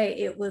to say,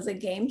 it was a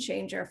game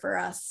changer for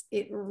us.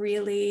 It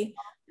really,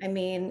 I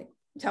mean,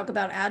 talk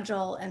about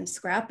agile and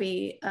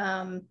scrappy.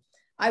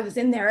 I was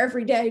in there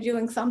every day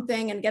doing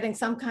something and getting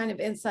some kind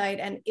of insight,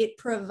 and it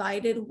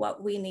provided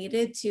what we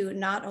needed to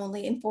not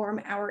only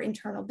inform our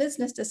internal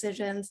business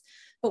decisions,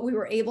 but we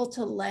were able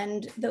to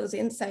lend those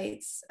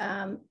insights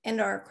and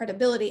our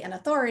credibility and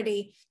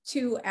authority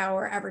to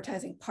our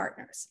advertising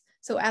partners.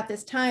 So at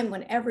this time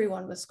when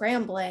everyone was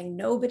scrambling,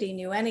 nobody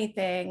knew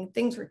anything,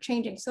 things were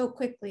changing so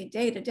quickly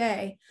day to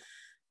day.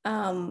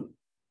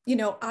 You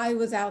know, I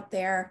was out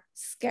there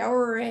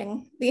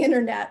scouring the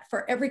internet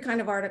for every kind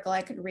of article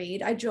I could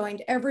read. I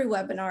joined every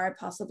webinar I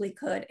possibly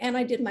could, and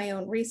I did my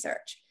own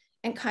research.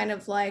 And kind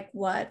of like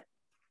what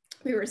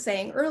we were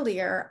saying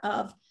earlier,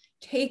 of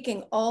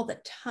taking all the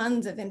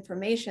tons of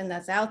information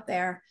that's out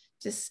there,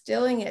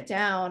 distilling it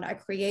down, I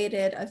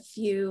created a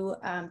few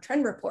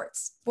trend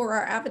reports for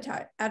our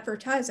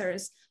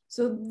advertisers,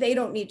 so they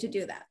don't need to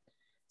do that.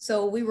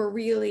 So we were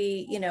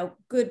really, you know,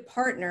 good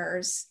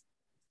partners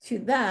to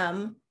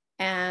them,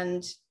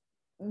 and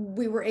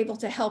we were able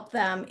to help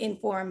them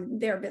inform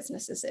their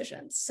business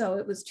decisions. So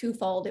it was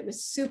twofold. It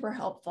was super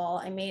helpful.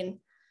 I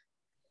mean,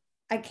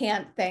 I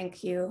can't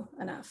thank you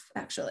enough,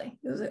 actually.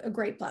 It was a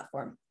great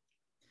platform.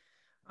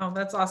 Oh,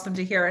 that's awesome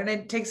to hear. And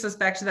it takes us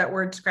back to that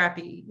word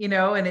scrappy, you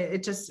know, and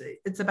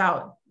it's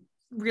about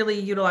really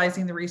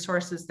utilizing the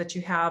resources that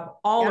you have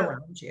all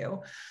around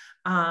you,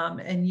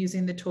 and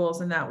using the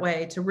tools in that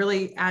way to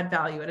really add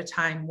value at a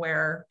time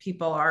where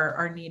people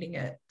are needing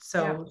it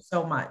so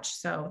much.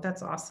 So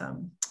that's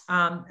awesome.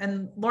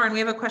 And Lauren, we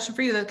have a question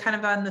for you that's kind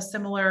of on the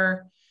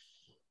similar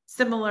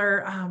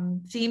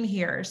theme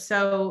here.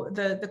 So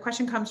the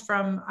question comes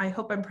from, I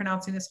hope I'm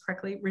pronouncing this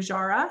correctly,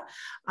 Rajara.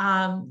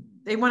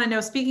 They want to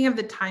know, speaking of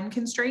the time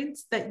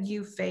constraints that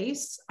you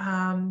face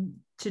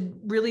to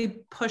really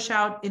push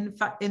out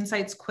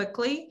insights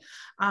quickly,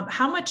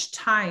 how much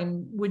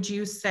time would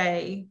you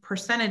say,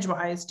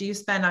 percentage-wise, do you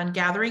spend on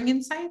gathering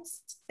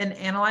insights and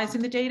analyzing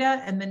the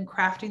data and then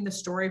crafting the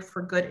story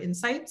for good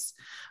insights,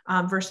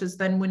 versus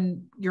then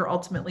when you're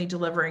ultimately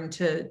delivering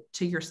to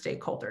your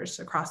stakeholders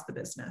across the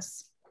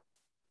business?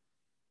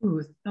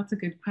 Ooh, that's a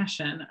good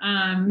question.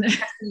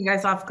 You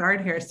guys off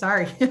guard here,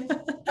 sorry.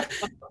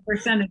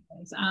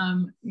 Percentages.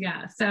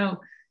 Yeah, so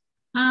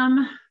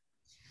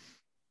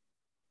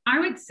I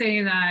would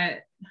say that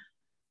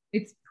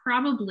it's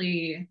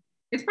probably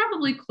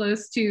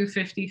close to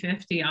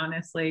 50-50,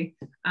 honestly.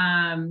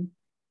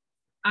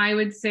 I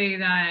would say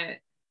that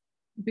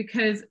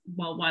because,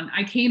 well, one,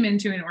 I came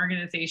into an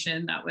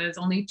organization that was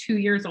only 2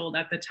 years old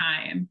at the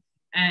time,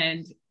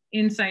 and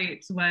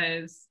Insights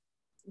was,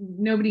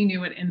 nobody knew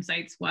what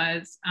Insights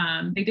was.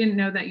 They didn't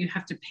know that you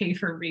have to pay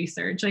for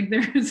research. Like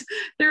there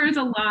was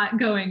a lot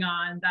going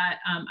on that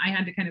I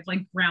had to kind of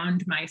like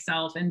ground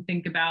myself and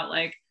think about,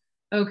 like,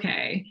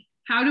 okay,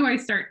 how do I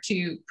start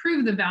to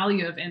prove the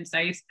value of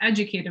Insights,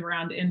 educate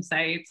around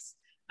Insights,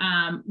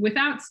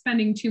 without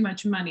spending too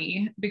much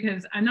money,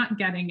 because I'm not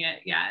getting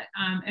it yet.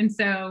 And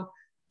so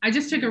I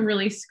just took a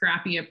really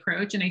scrappy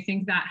approach. And I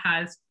think that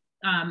has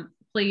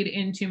played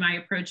into my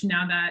approach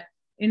now that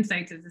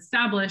Insights is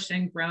established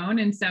and grown.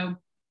 And so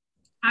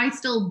I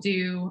still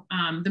do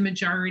the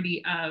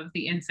majority of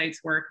the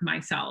Insights work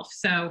myself.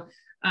 So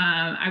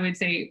I would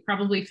say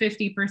probably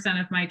 50%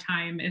 of my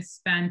time is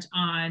spent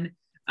on,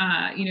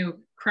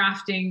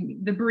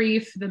 crafting the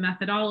brief, the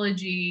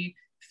methodology,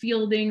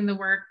 fielding the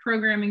work,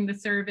 programming the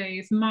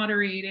surveys,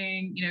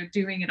 moderating,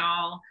 doing it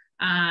all,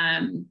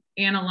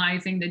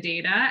 analyzing the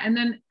data. And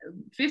then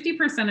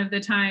 50% of the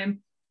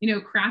time,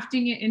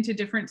 crafting it into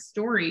different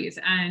stories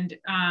and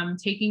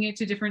taking it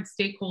to different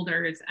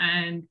stakeholders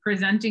and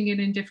presenting it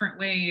in different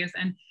ways.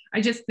 And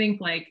I just think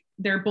like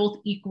they're both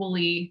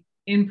equally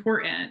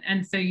important.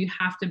 And so you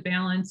have to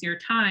balance your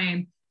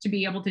time to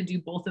be able to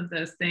do both of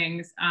those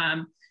things.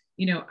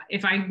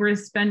 If I were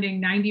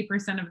spending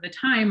 90% of the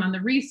time on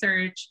the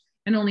research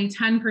and only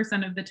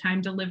 10% of the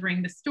time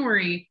delivering the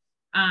story,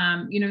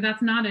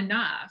 that's not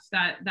enough,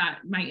 that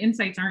my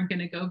insights aren't going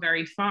to go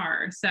very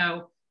far.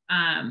 So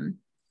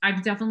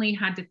I've definitely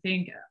had to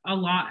think a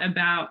lot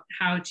about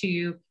how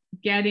to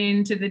get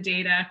into the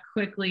data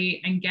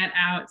quickly and get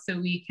out so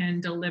we can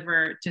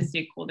deliver to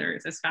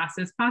stakeholders as fast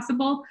as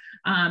possible,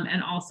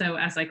 and also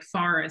as like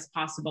far as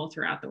possible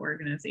throughout the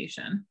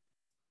organization.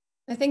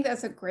 I think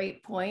that's a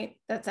great point.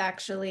 That's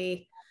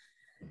actually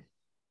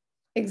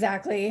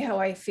exactly how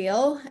I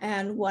feel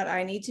and what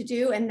I need to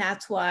do. And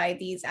that's why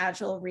these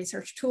agile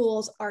research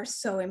tools are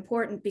so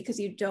important, because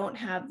you don't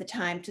have the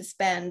time to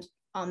spend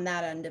on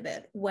that end of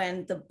it,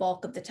 when the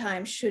bulk of the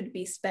time should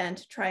be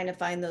spent trying to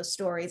find those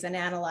stories and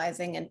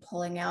analyzing and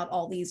pulling out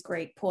all these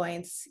great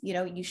points. You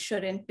know, you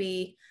shouldn't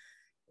be,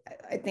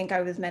 I think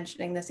I was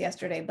mentioning this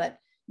yesterday, but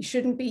you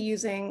shouldn't be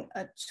using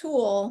a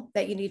tool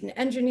that you need an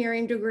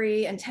engineering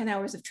degree and 10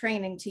 hours of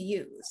training to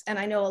use. And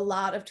I know a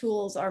lot of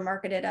tools are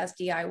marketed as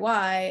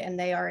DIY, and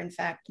they are in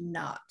fact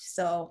not.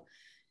 So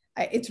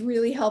it's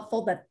really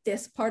helpful that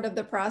this part of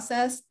the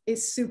process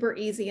is super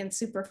easy and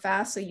super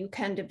fast, so you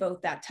can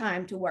devote that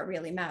time to what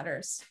really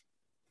matters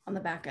on the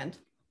back end.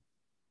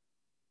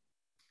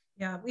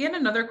 Yeah, we had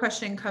another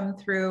question come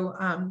through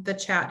the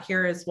chat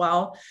here as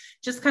well.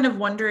 Just kind of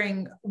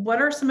wondering,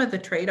 what are some of the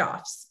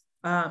trade-offs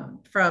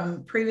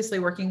from previously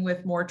working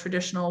with more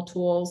traditional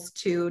tools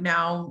to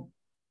now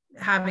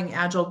having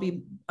Agile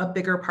be a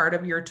bigger part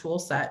of your tool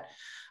set?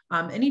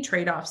 Any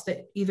trade-offs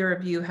that either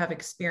of you have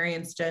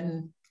experienced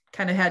and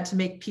kind of had to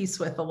make peace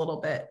with a little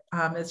bit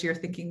as you're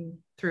thinking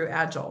through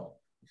Agile?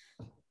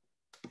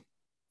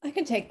 I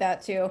can take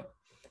that too.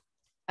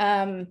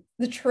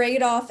 The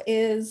trade-off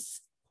is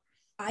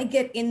I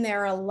get in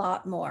there a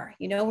lot more.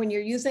 You know, when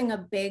you're using a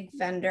big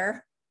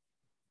vendor,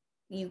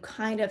 you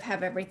kind of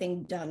have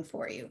everything done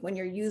for you. When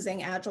you're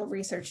using Agile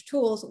research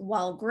tools,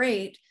 while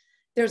great,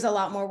 there's a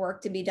lot more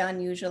work to be done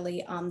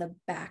usually on the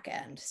back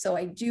end. So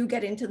I do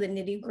get into the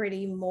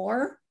nitty-gritty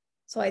more.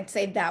 So I'd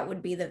say that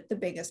would be the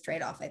biggest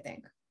trade-off, I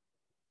think.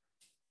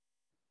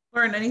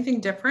 Lauren, anything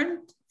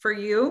different for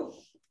you?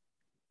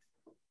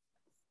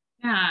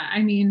 Yeah, I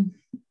mean,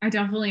 I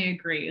definitely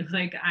agree.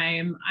 Like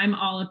I'm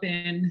all up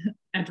in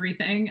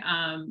everything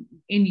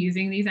in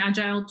using these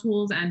agile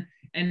tools, and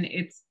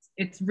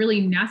it's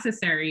really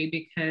necessary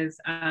because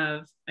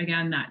of,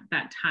 again,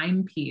 that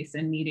time piece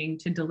and needing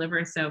to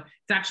deliver. So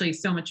it's actually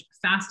so much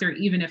faster,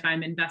 even if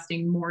I'm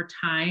investing more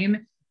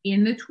time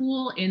in the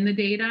tool, in the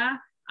data.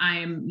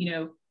 I'm,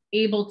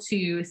 able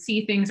to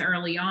see things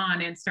early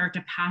on and start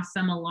to pass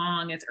them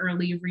along as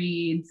early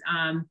reads.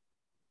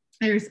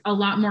 There's a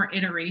lot more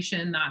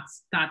iteration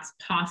that's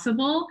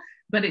possible,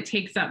 but it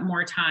takes up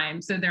more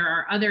time. So there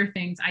are other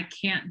things I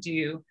can't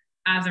do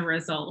as a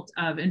result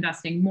of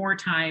investing more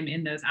time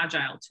in those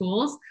agile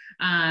tools.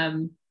 I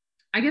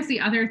guess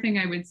the other thing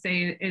I would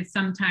say is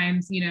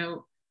sometimes,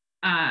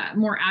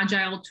 more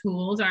agile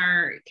tools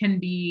can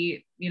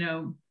be,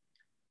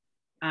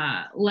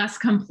 less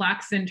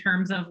complex in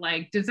terms of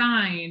like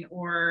design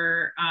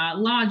or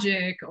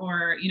logic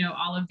or,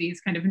 all of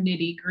these kind of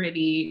nitty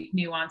gritty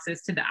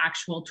nuances to the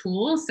actual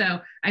tool. So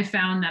I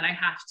found that I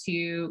have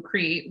to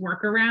create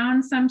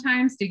workarounds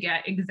sometimes to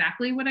get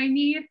exactly what I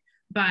need.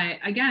 But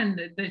again,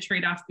 the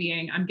trade-off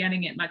being I'm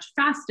getting it much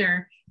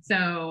faster.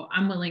 So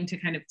I'm willing to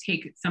kind of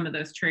take some of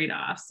those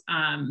trade-offs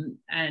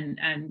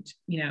and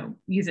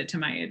use it to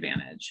my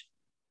advantage.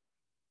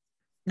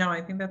 No,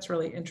 I think that's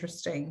really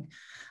interesting.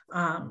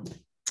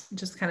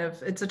 Just kind of,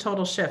 it's a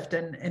total shift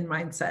in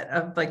mindset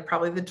of like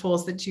probably the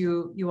tools that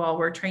you all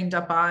were trained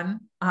up on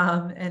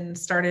and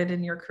started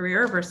in your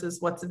career versus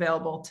what's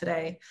available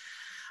today.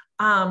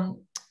 I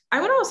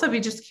would also be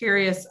just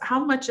curious,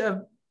 how much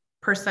of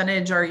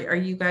percentage are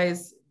you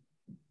guys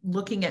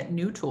looking at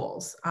new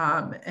tools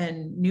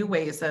and new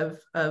ways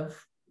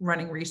of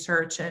running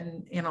research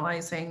and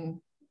analyzing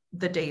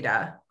the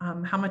data?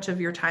 How much of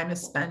your time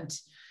is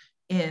spent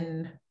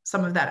in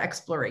some of that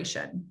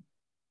exploration?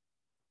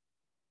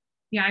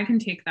 Yeah, I can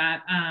take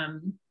that.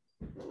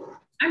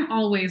 I'm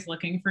always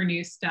looking for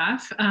new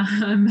stuff.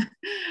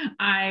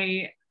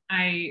 I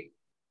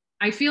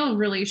feel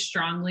really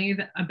strongly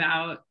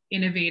about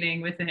innovating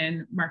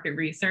within market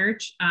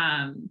research.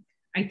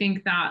 I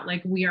think that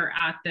like we are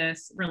at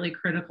this really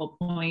critical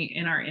point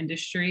in our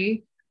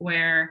industry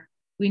where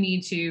we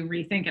need to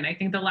rethink. And I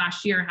think the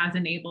last year has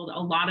enabled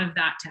a lot of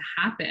that to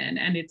happen,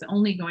 and it's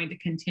only going to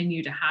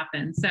continue to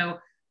happen. So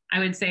I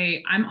would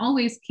say I'm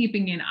always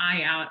keeping an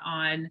eye out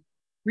on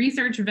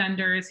research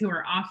vendors who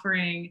are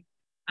offering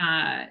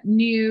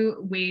new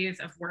ways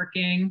of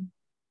working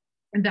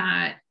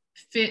that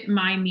fit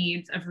my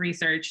needs of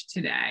research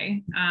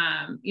today.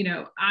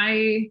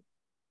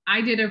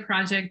 I did a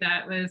project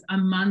that was a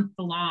month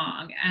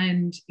long,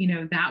 and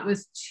that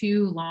was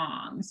too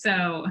long.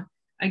 So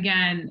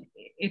again,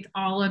 it's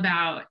all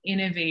about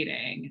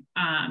innovating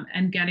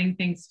and getting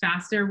things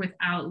faster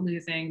without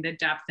losing the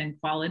depth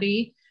and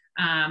quality.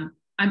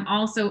 I'm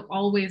also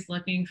always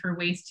looking for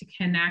ways to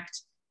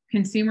connect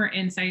consumer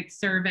insights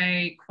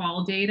survey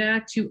qual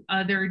data to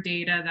other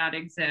data that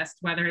exist,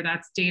 whether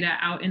that's data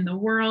out in the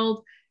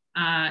world,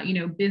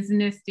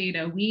 business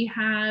data we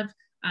have.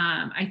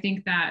 I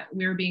think that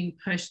we're being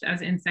pushed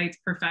as insights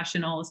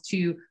professionals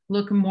to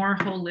look more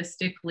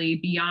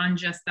holistically beyond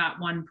just that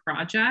one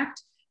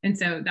project. And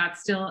so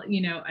that's still,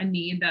 a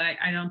need that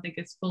I don't think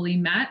is fully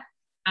met.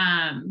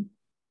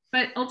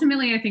 But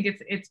ultimately, I think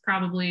it's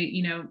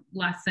probably,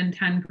 less than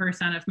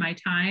 10% of my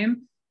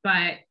time.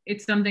 but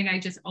it's something I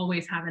just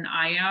always have an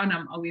eye out, and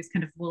I'm always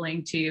kind of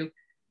willing to,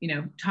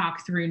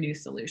 talk through new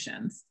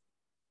solutions.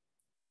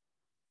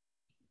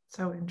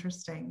 So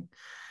interesting.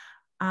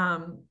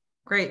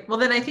 Great. Well,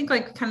 then I think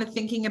like kind of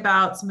thinking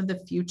about some of the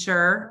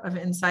future of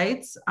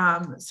insights,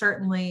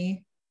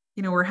 certainly,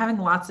 we're having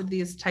lots of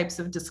these types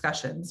of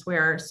discussions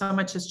where so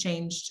much has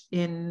changed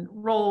in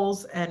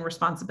roles and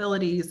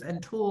responsibilities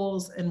and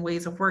tools and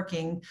ways of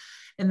working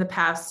in the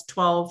past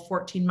 12,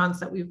 14 months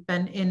that we've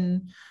been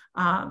in,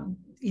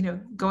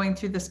 going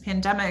through this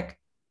pandemic.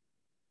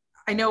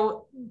 I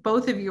know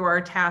both of you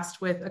are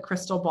tasked with a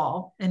crystal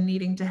ball and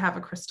needing to have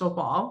a crystal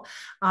ball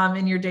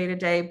in your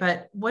day-to-day,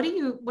 but what do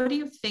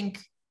you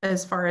think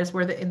as far as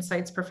where the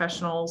insights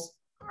professionals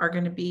are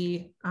going to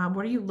be?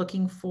 What are you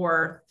looking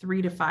for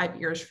 3 to 5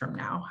 years from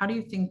now? How do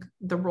you think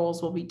the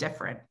roles will be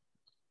different?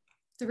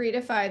 3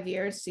 to 5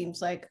 years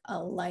seems like a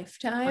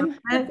lifetime.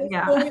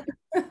 Yeah.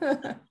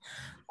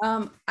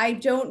 I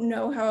don't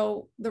know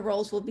how the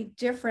roles will be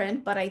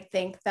different, but I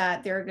think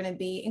that they're going to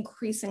be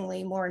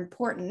increasingly more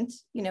important,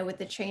 with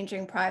the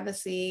changing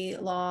privacy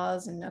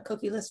laws and a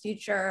cookieless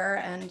future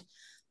and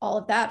all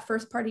of that.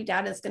 First party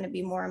data is going to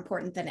be more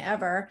important than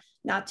ever,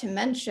 not to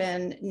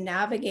mention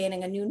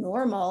navigating a new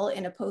normal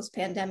in a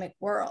post-pandemic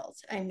world.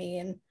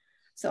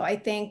 So I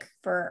think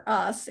for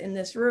us in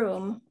this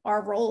room,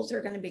 our roles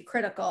are going to be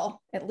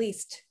critical, at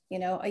least,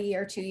 a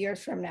year, 2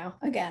 years from now.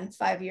 Again,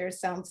 5 years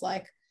sounds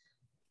like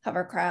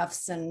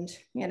hovercrafts and,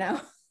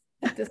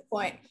 at this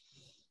point.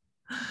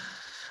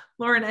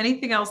 Lauren,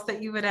 anything else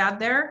that you would add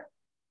there?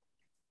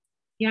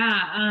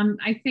 Yeah,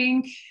 I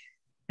think,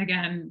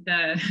 again,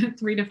 the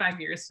 3 to 5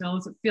 years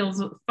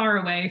feels far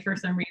away for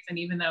some reason,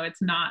 even though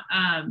it's not.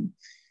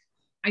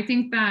 I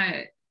think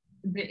that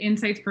the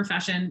insights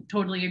profession,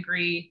 totally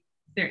agree.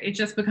 It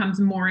just becomes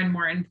more and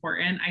more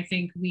important. I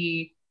think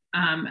we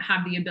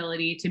have the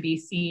ability to be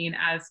seen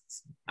as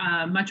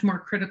a much more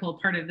critical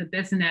part of the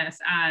business,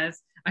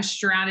 as a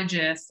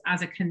strategist,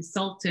 as a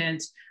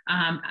consultant,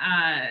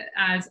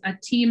 as a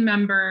team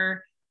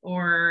member,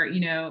 or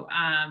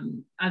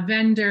a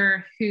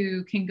vendor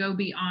who can go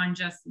beyond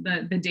just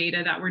the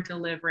data that we're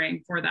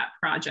delivering for that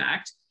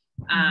project.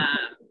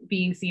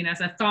 Being seen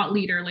as a thought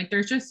leader, like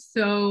there's just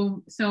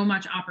so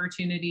much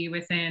opportunity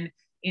within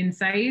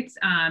insights,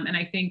 and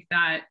I think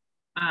that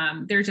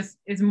there just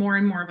is more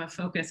and more of a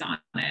focus on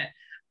it.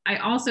 I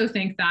also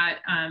think that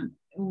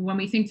when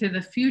we think to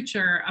the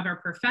future of our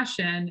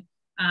profession,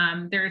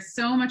 there's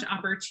so much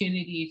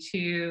opportunity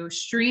to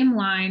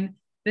streamline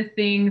the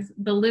things,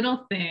 the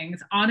little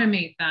things,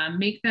 automate them,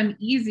 make them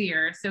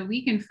easier so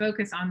we can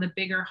focus on the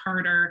bigger,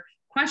 harder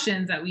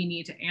questions that we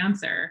need to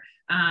answer.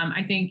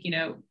 I think,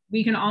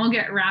 we can all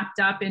get wrapped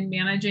up in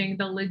managing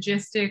the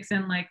logistics,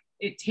 and like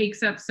it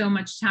takes up so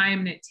much time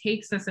and it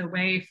takes us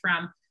away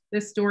from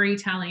the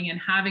storytelling and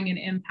having an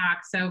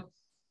impact. So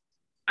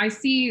I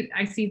see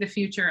the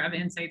future of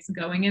insights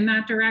going in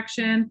that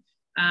direction.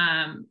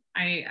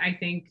 I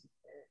think,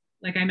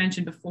 like I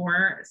mentioned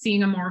before,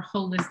 seeing a more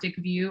holistic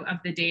view of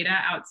the data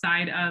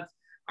outside of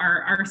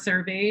our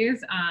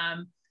surveys,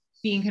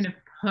 being kind of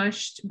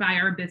pushed by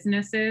our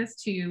businesses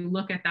to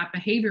look at that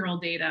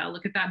behavioral data,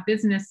 look at that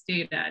business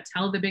data,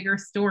 tell the bigger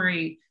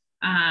story.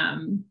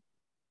 And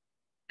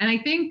I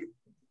think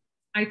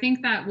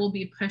that will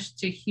be pushed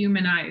to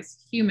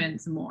humanize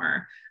humans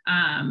more.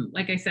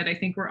 Like I said, I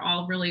think we're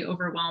all really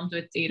overwhelmed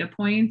with data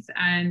points.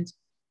 And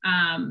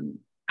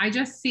I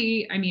just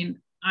see,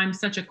 I'm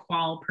such a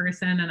qual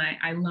person, and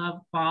I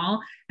love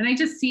qual. And I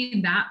just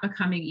see that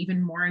becoming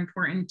even more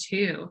important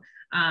too.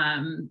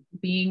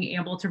 Being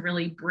able to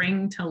really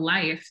bring to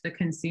life the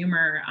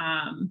consumer,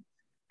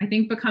 I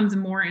think becomes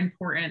more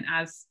important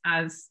as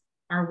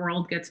our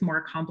world gets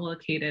more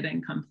complicated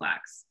and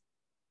complex.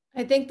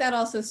 I think that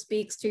also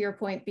speaks to your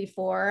point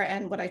before,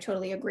 and what I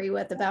totally agree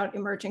with about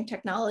emerging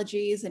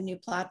technologies and new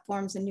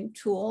platforms and new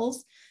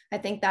tools. I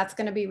think that's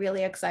going to be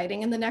really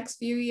exciting in the next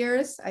few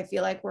years. I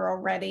feel like we're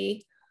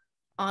already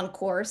on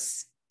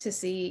course to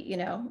see,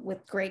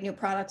 with great new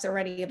products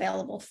already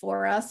available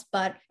for us,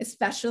 but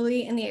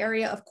especially in the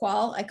area of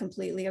qual, I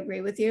completely agree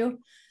with you.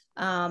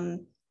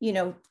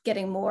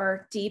 Getting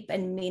more deep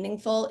and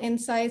meaningful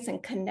insights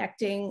and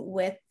connecting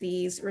with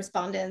these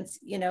respondents,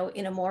 in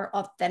a more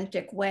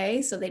authentic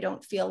way, so they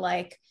don't feel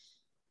like,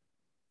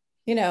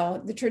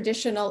 the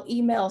traditional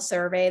email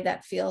survey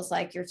that feels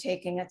like you're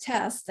taking a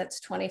test that's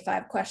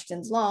 25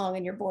 questions long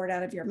and you're bored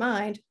out of your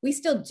mind. We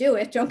still do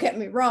it, don't get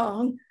me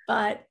wrong,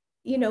 but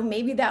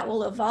maybe that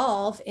will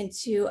evolve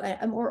into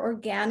a more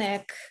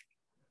organic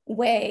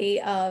way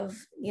of,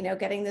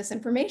 getting this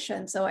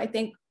information. So I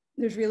think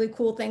there's really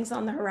cool things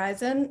on the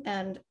horizon,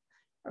 and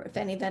if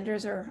any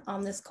vendors are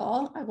on this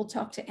call, I will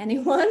talk to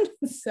anyone.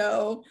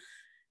 So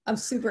I'm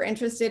super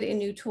interested in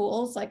new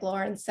tools, like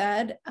Lauren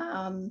said.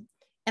 And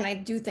I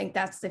do think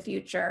that's the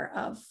future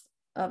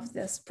of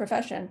this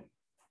profession.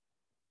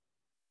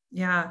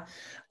 Yeah.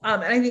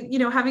 And I think,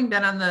 having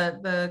been on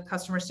the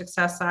customer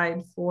success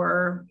side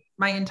for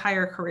my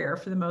entire career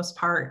for the most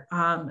part.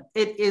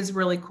 It is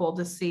really cool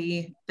to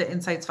see the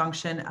insights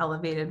function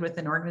elevated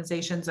within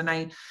organizations.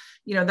 And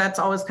that's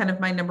always kind of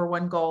my number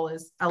one goal,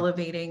 is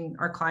elevating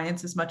our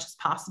clients as much as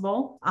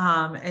possible.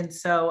 And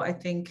so I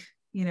think,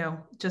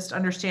 just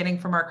understanding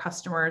from our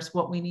customers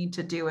what we need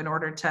to do in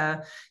order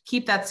to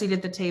keep that seat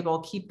at the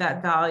table, keep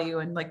that value,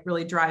 and like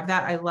really drive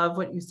that. I love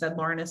what you said,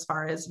 Lauren, as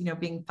far as,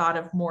 being thought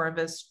of more of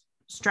as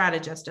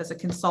strategist, as a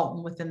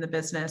consultant within the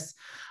business,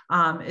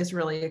 is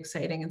really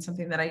exciting and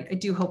something that I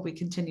do hope we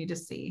continue to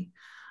see.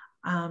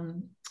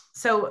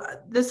 So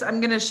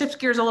I'm going to shift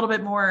gears a little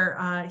bit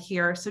more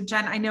here. So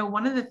Jen, I know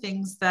one of the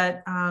things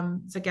that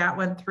Zagat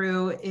went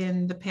through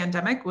in the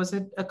pandemic was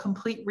a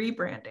complete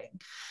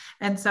rebranding.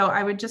 And so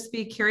I would just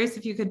be curious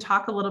if you could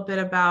talk a little bit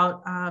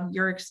about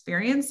your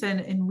experience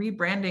in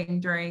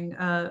rebranding during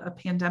a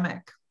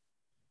pandemic.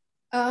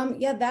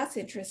 Yeah, that's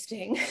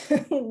interesting.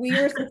 We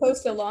were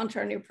supposed to launch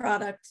our new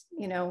product,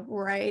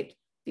 right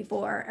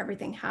before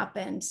everything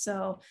happened.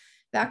 So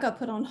that got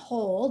put on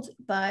hold.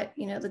 But,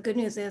 the good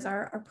news is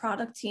our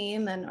product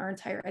team and our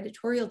entire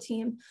editorial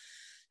team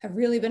have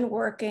really been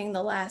working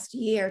the last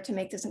year to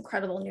make this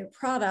incredible new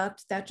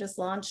product that just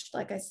launched,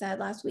 like I said,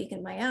 last week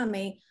in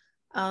Miami.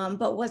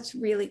 But what's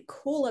really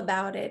cool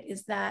about it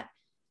is that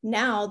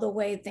now the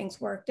way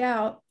things worked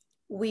out,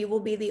 we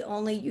will be the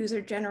only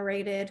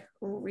user-generated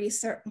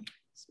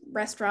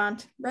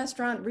restaurant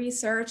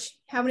research.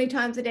 How many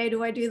times a day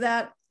do I do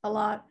that? A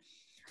lot.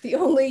 The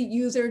only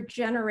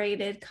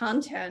user-generated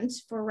content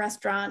for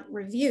restaurant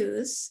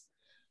reviews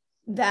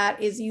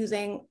that is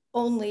using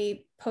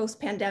only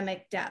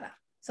post-pandemic data.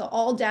 So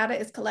all data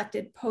is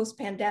collected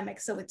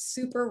post-pandemic. So it's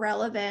super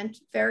relevant,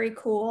 very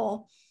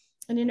cool.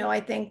 And, I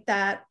think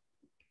that,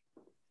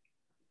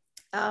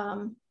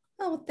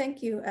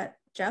 thank you,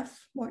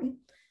 Jeff Morton.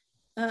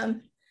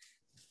 But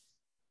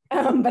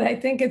I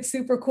think it's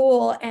super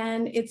cool,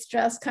 and it's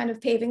just kind of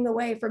paving the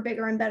way for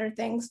bigger and better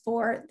things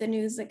for the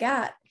new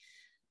Zagat.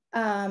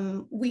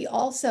 We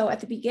also,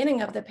 at the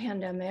beginning of the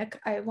pandemic,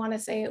 I want to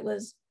say it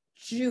was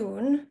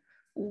June,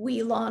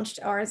 we launched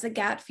our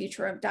Zagat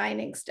Future of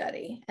Dining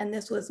study. And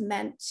this was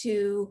meant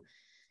to,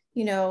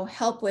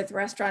 help with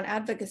restaurant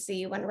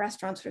advocacy when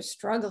restaurants were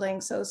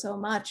struggling so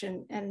much,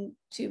 and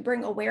to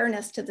bring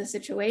awareness to the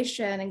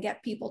situation and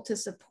get people to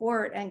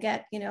support and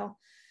get,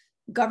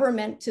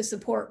 government to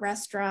support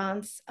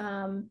restaurants.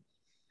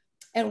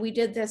 And we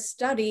did this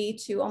study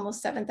to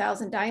almost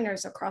 7,000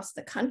 diners across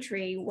the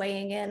country,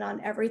 weighing in on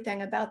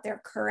everything about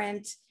their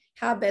current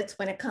habits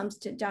when it comes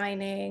to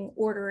dining,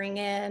 ordering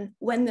in,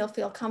 when they'll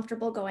feel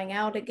comfortable going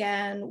out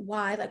again,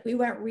 why. Like, we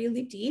went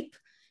really deep,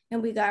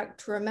 and we got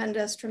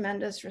tremendous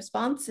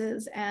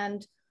responses.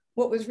 And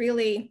what was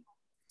really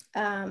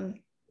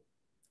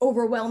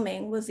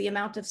overwhelming was the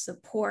amount of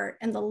support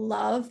and the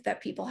love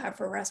that people have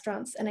for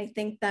restaurants. And I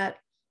think that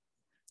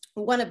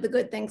one of the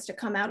good things to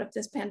come out of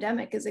this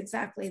pandemic is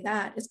exactly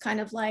that. It's kind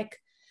of like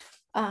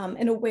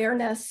an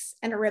awareness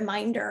and a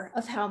reminder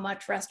of how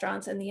much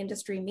restaurants and the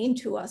industry mean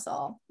to us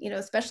all,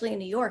 especially in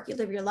New York. You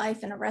live your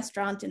life in a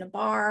restaurant, in a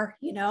bar,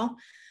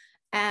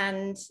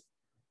 and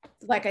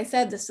like I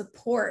said, the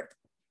support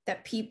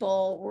that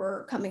people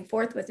were coming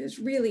forth with is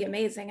really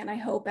amazing. And I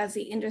hope as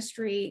the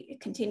industry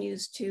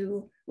continues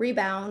to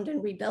rebound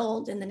and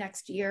rebuild in the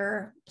next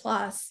year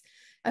plus,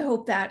 I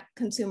hope that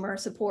consumer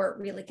support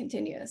really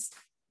continues.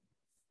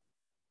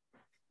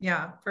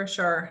 Yeah, for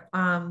sure.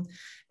 And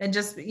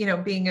just,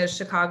 being a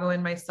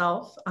Chicagoan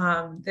myself,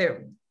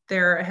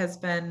 there has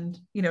been,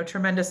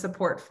 tremendous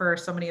support for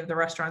so many of the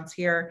restaurants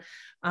here.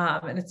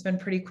 And it's been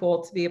pretty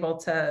cool to be able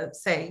to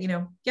say,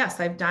 yes,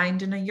 I've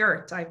dined in a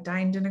yurt, I've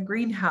dined in a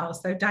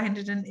greenhouse, I've dined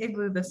in an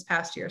igloo this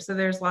past year. So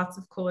there's lots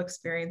of cool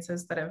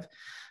experiences that have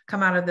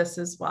come out of this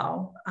as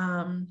well.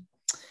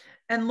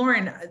 And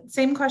Lauren,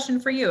 same question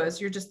for you,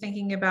 as you're just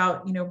thinking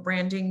about,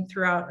 branding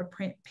throughout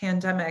a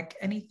pandemic,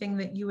 anything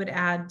that you would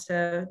add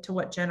to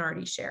what Jen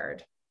already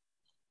shared?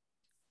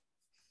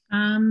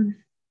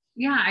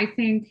 Yeah, I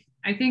think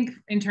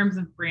in terms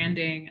of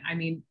branding, I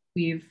mean,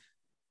 we've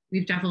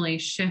definitely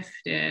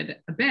shifted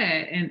a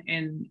bit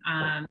in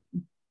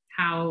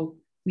how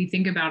we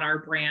think about our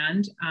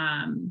brand.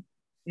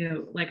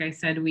 Like I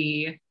said,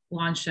 we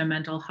launched a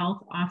mental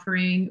health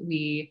offering.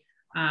 We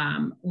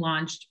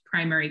launched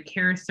primary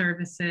care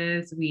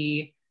services.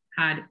 We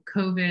had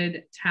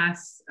COVID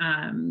tests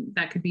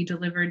that could be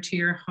delivered to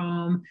your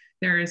home.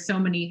 There are so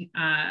many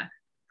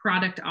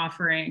product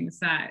offerings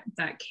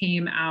that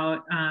came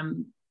out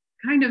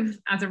kind of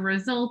as a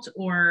result,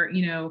 or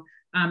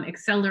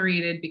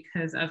accelerated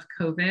because of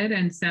COVID.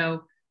 And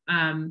so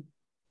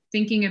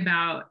thinking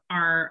about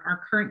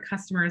our current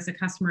customers, the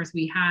customers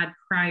we had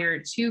prior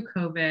to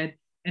COVID,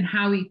 and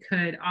how we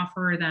could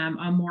offer them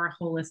a more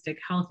holistic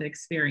health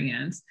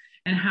experience,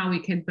 and how we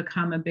could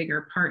become a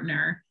bigger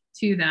partner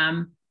to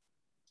them.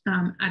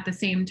 At the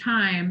same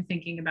time,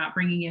 thinking about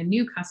bringing in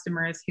new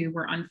customers who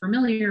were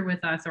unfamiliar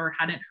with us or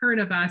hadn't heard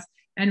of us,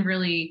 and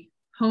really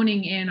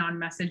honing in on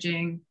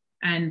messaging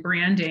and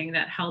branding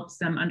that helps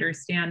them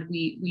understand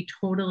we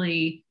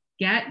totally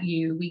get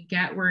you, we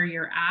get where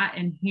you're at,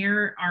 and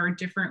here are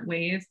different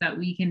ways that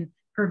we can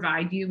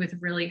provide you with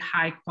really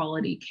high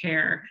quality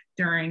care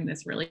during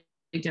this really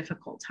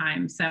difficult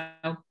time. So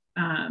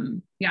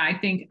yeah, I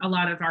think a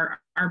lot of our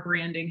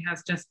branding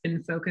has just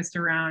been focused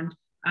around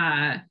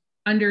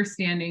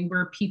understanding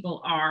where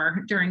people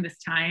are during this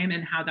time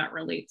and how that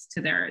relates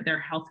to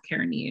their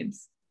healthcare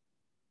needs.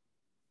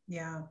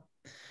 Yeah.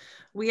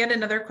 We had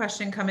another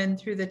question come in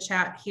through the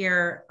chat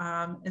here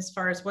as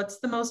far as what's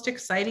the most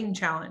exciting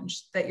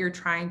challenge that you're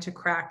trying to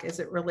crack as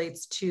it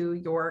relates to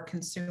your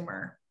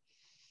consumer?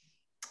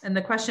 And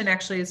the question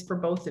actually is for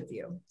both of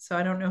you. So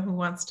I don't know who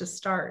wants to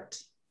start.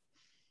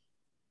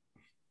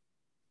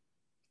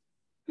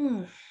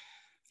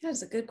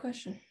 That's a good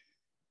question.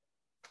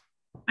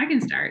 I can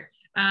start.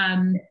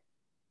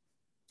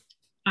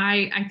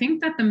 I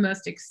think that the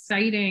most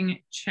exciting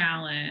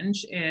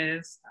challenge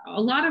is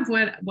a lot of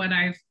what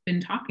I've been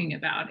talking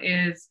about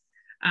is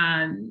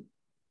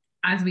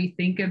as we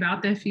think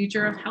about the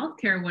future of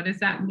healthcare, what does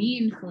that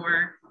mean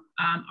for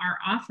our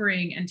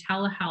offering and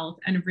telehealth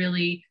and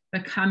really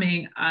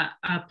becoming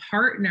a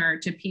partner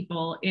to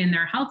people in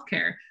their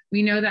healthcare?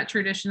 We know that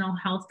traditional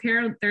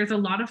healthcare, there's a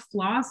lot of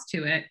flaws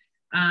to it.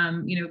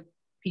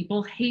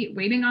 People hate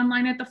waiting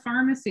online at the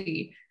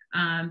pharmacy.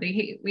 They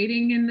hate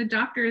waiting in the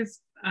doctor's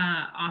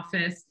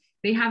office.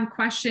 They have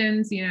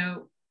questions,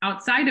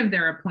 outside of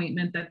their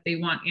appointment that they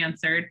want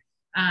answered.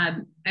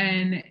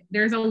 And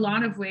there's a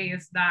lot of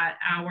ways that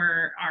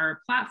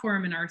our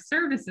platform and our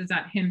services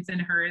at Hims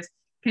and Hers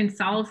can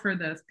solve for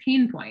those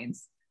pain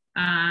points.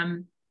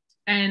 And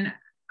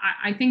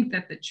I think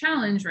that the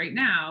challenge right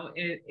now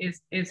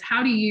is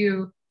how do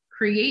you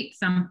create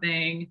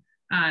something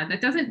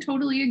that doesn't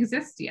totally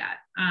exist yet?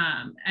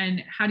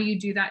 And how do you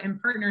do that in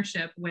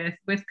partnership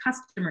with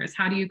customers?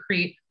 How do you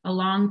create a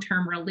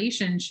long-term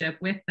relationship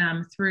with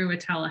them through a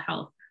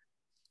telehealth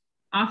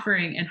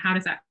offering? And how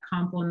does that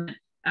complement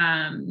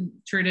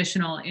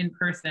traditional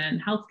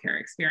in-person healthcare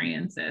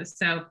experiences?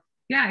 So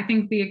yeah, I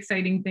think the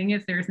exciting thing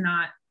is there's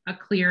not a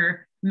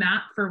clear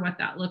map for what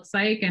that looks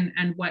like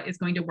and what is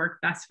going to work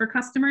best for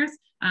customers,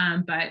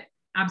 but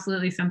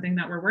absolutely something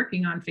that we're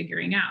working on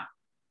figuring out.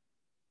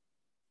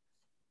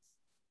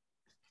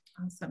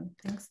 Awesome.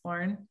 Thanks,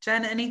 Lauren.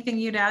 Jen, anything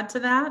you'd add to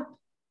that?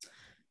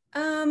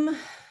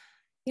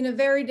 In a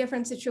very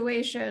different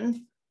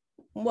situation,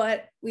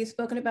 what we've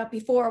spoken about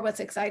before,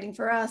 what's exciting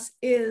for us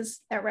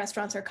is that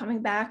restaurants are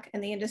coming back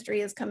and the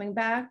industry is coming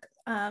back.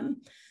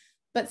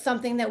 But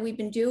something that we've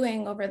been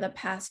doing over the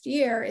past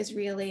year is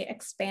really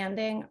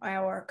expanding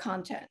our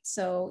content.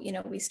 So,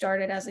 we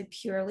started as a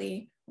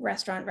purely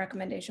restaurant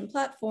recommendation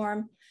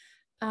platform.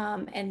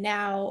 And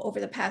now over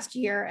the past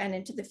year and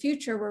into the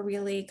future, we're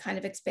really kind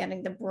of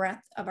expanding the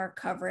breadth of our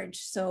coverage.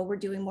 So we're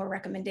doing more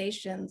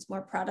recommendations,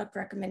 more product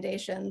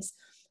recommendations,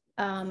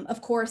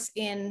 of course,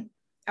 in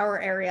our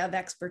area of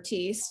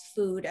expertise,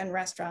 food and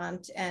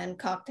restaurant and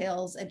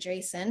cocktails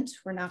adjacent.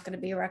 We're not going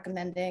to be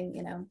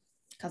recommending,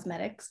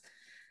 cosmetics.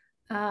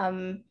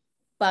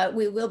 But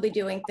we will be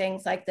doing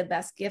things like the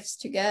best gifts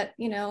to get,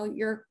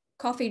 your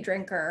coffee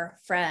drinker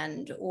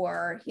friend,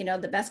 or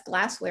the best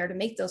glassware to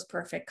make those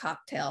perfect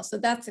cocktails. So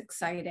that's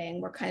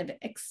exciting. We're kind of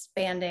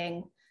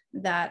expanding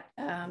that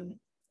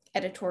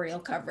editorial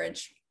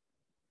coverage.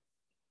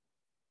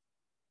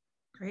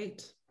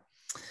 Great.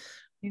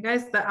 You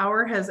guys, the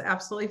hour has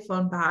absolutely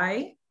flown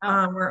by.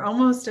 We're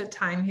almost at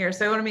time here.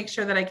 So I want to make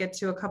sure that I get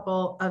to a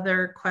couple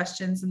other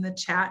questions in the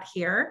chat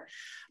here.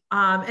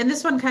 And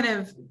this one kind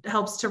of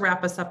helps to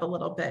wrap us up a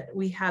little bit.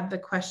 We had the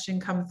question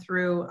come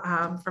through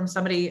from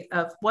somebody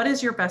of what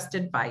is your best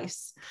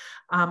advice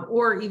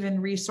or even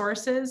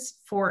resources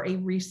for a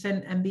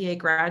recent MBA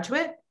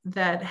graduate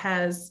that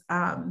has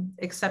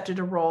accepted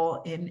a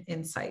role in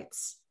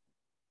Insights?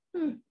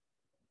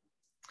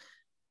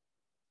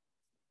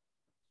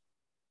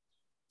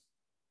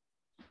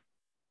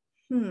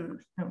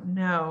 Don't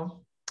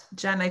know.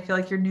 Jen, I feel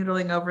like you're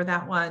noodling over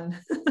that one.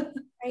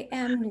 I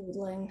am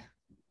noodling.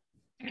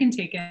 I can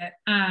take it.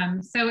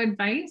 So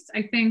advice,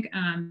 I think,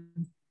 I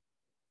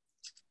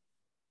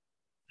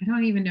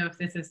don't even know if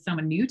this is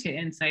someone new to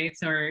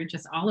Insights or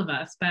just all of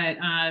us, but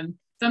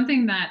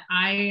something that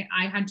I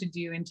had to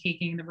do in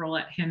taking the role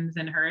at Hims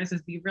and Hers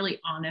is be really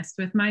honest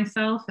with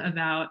myself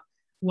about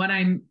what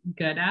I'm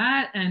good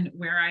at and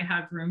where I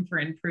have room for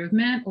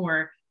improvement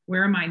or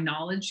where my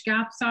knowledge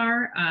gaps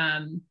are.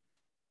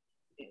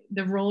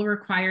 The role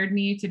required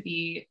me to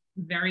be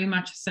very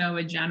much so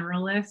a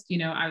generalist.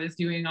 I was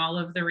doing all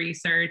of the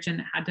research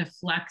and had to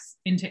flex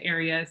into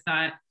areas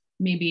that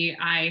maybe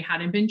I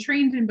hadn't been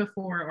trained in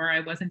before or I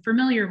wasn't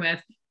familiar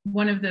with.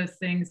 One of those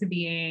things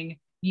being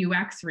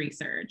UX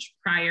research.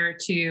 Prior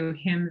to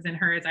Hims and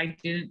Hers, I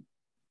didn't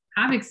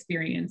have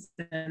experience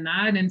in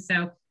that. And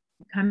so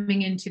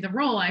coming into the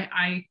role,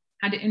 I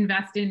had to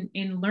invest in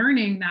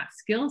learning that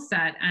skill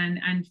set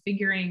and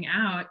figuring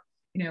out,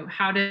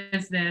 how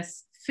does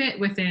this fit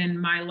within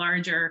my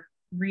larger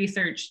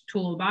research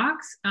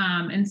toolbox.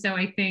 And so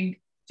I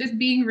think just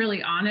being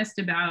really honest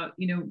about,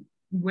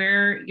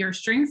 where your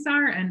strengths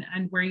are and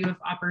where you have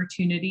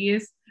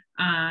opportunities,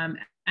 and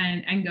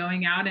and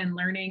going out and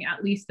learning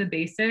at least the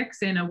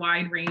basics in a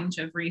wide range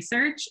of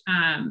research.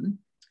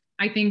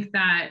 I think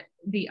that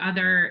the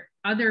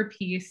other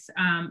piece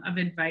of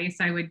advice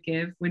I would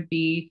give would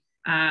be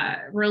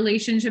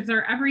relationships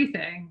are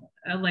everything.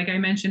 Like I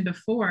mentioned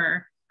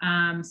before,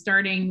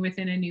 starting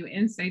within a new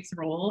insights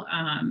role,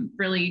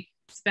 really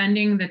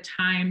spending the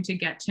time to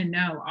get to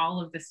know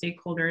all of the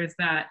stakeholders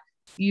that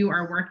you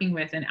are working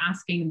with and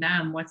asking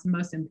them what's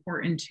most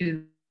important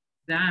to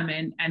them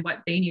and what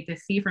they need to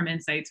see from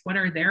insights. What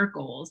are their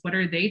goals? What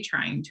are they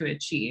trying to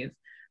achieve?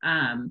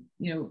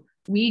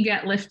 We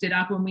get lifted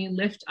up when we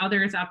lift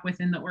others up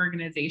within the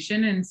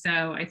organization. And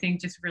so I think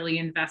just really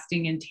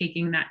investing in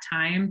taking that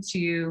time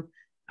to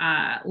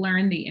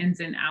learn the ins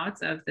and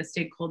outs of the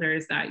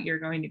stakeholders that you're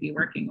going to be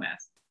working with.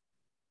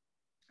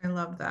 I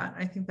love that.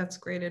 I think that's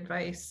great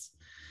advice.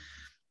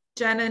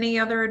 Jen, any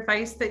other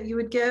advice that you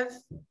would give?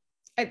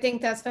 I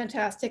think that's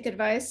fantastic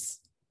advice.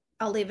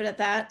 I'll leave it at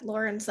that.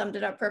 Lauren summed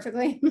it up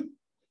perfectly.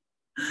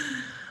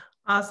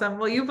 Awesome.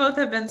 Well, you both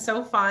have been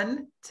so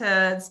fun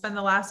to spend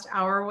the last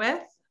hour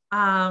with.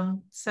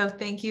 So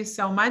thank you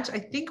so much. I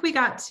think we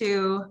got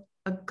to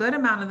a good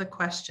amount of the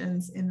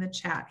questions in the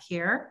chat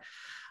here.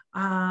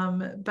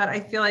 But I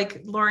feel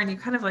like, Lauren, you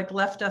kind of like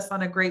left us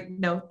on a great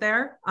note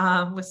there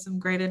with some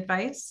great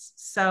advice.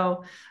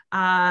 So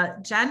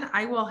Jen,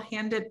 I will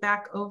hand it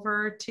back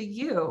over to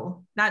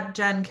you, not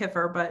Jen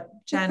Kiffer, but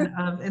Jen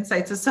of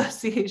Insights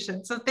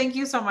Association. So thank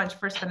you so much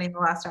for spending the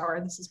last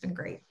hour. This has been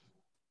great.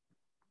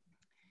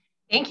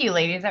 Thank you,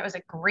 ladies. That was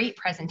a great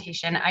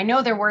presentation. I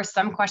know there were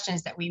some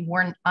questions that we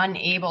weren't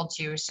unable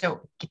to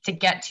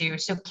get to.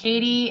 So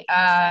Katy,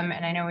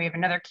 and I know we have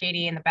another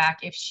Katy in the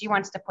back, if she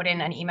wants to put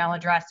in an email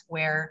address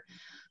where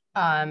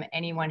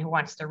anyone who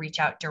wants to reach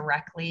out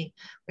directly,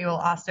 we will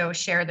also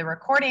share the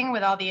recording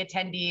with all the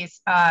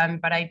attendees.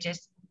 But I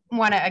just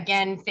want to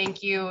again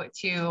thank you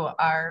to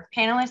our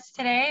panelists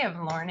today of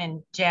Lauren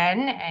and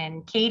Jen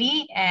and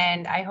Katy,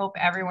 and I hope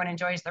everyone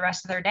enjoys the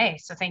rest of their day.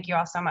 So thank you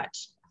all so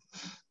much.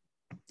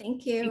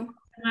 Thank you.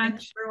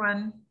 Thanks,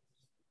 everyone.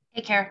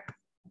 Take care.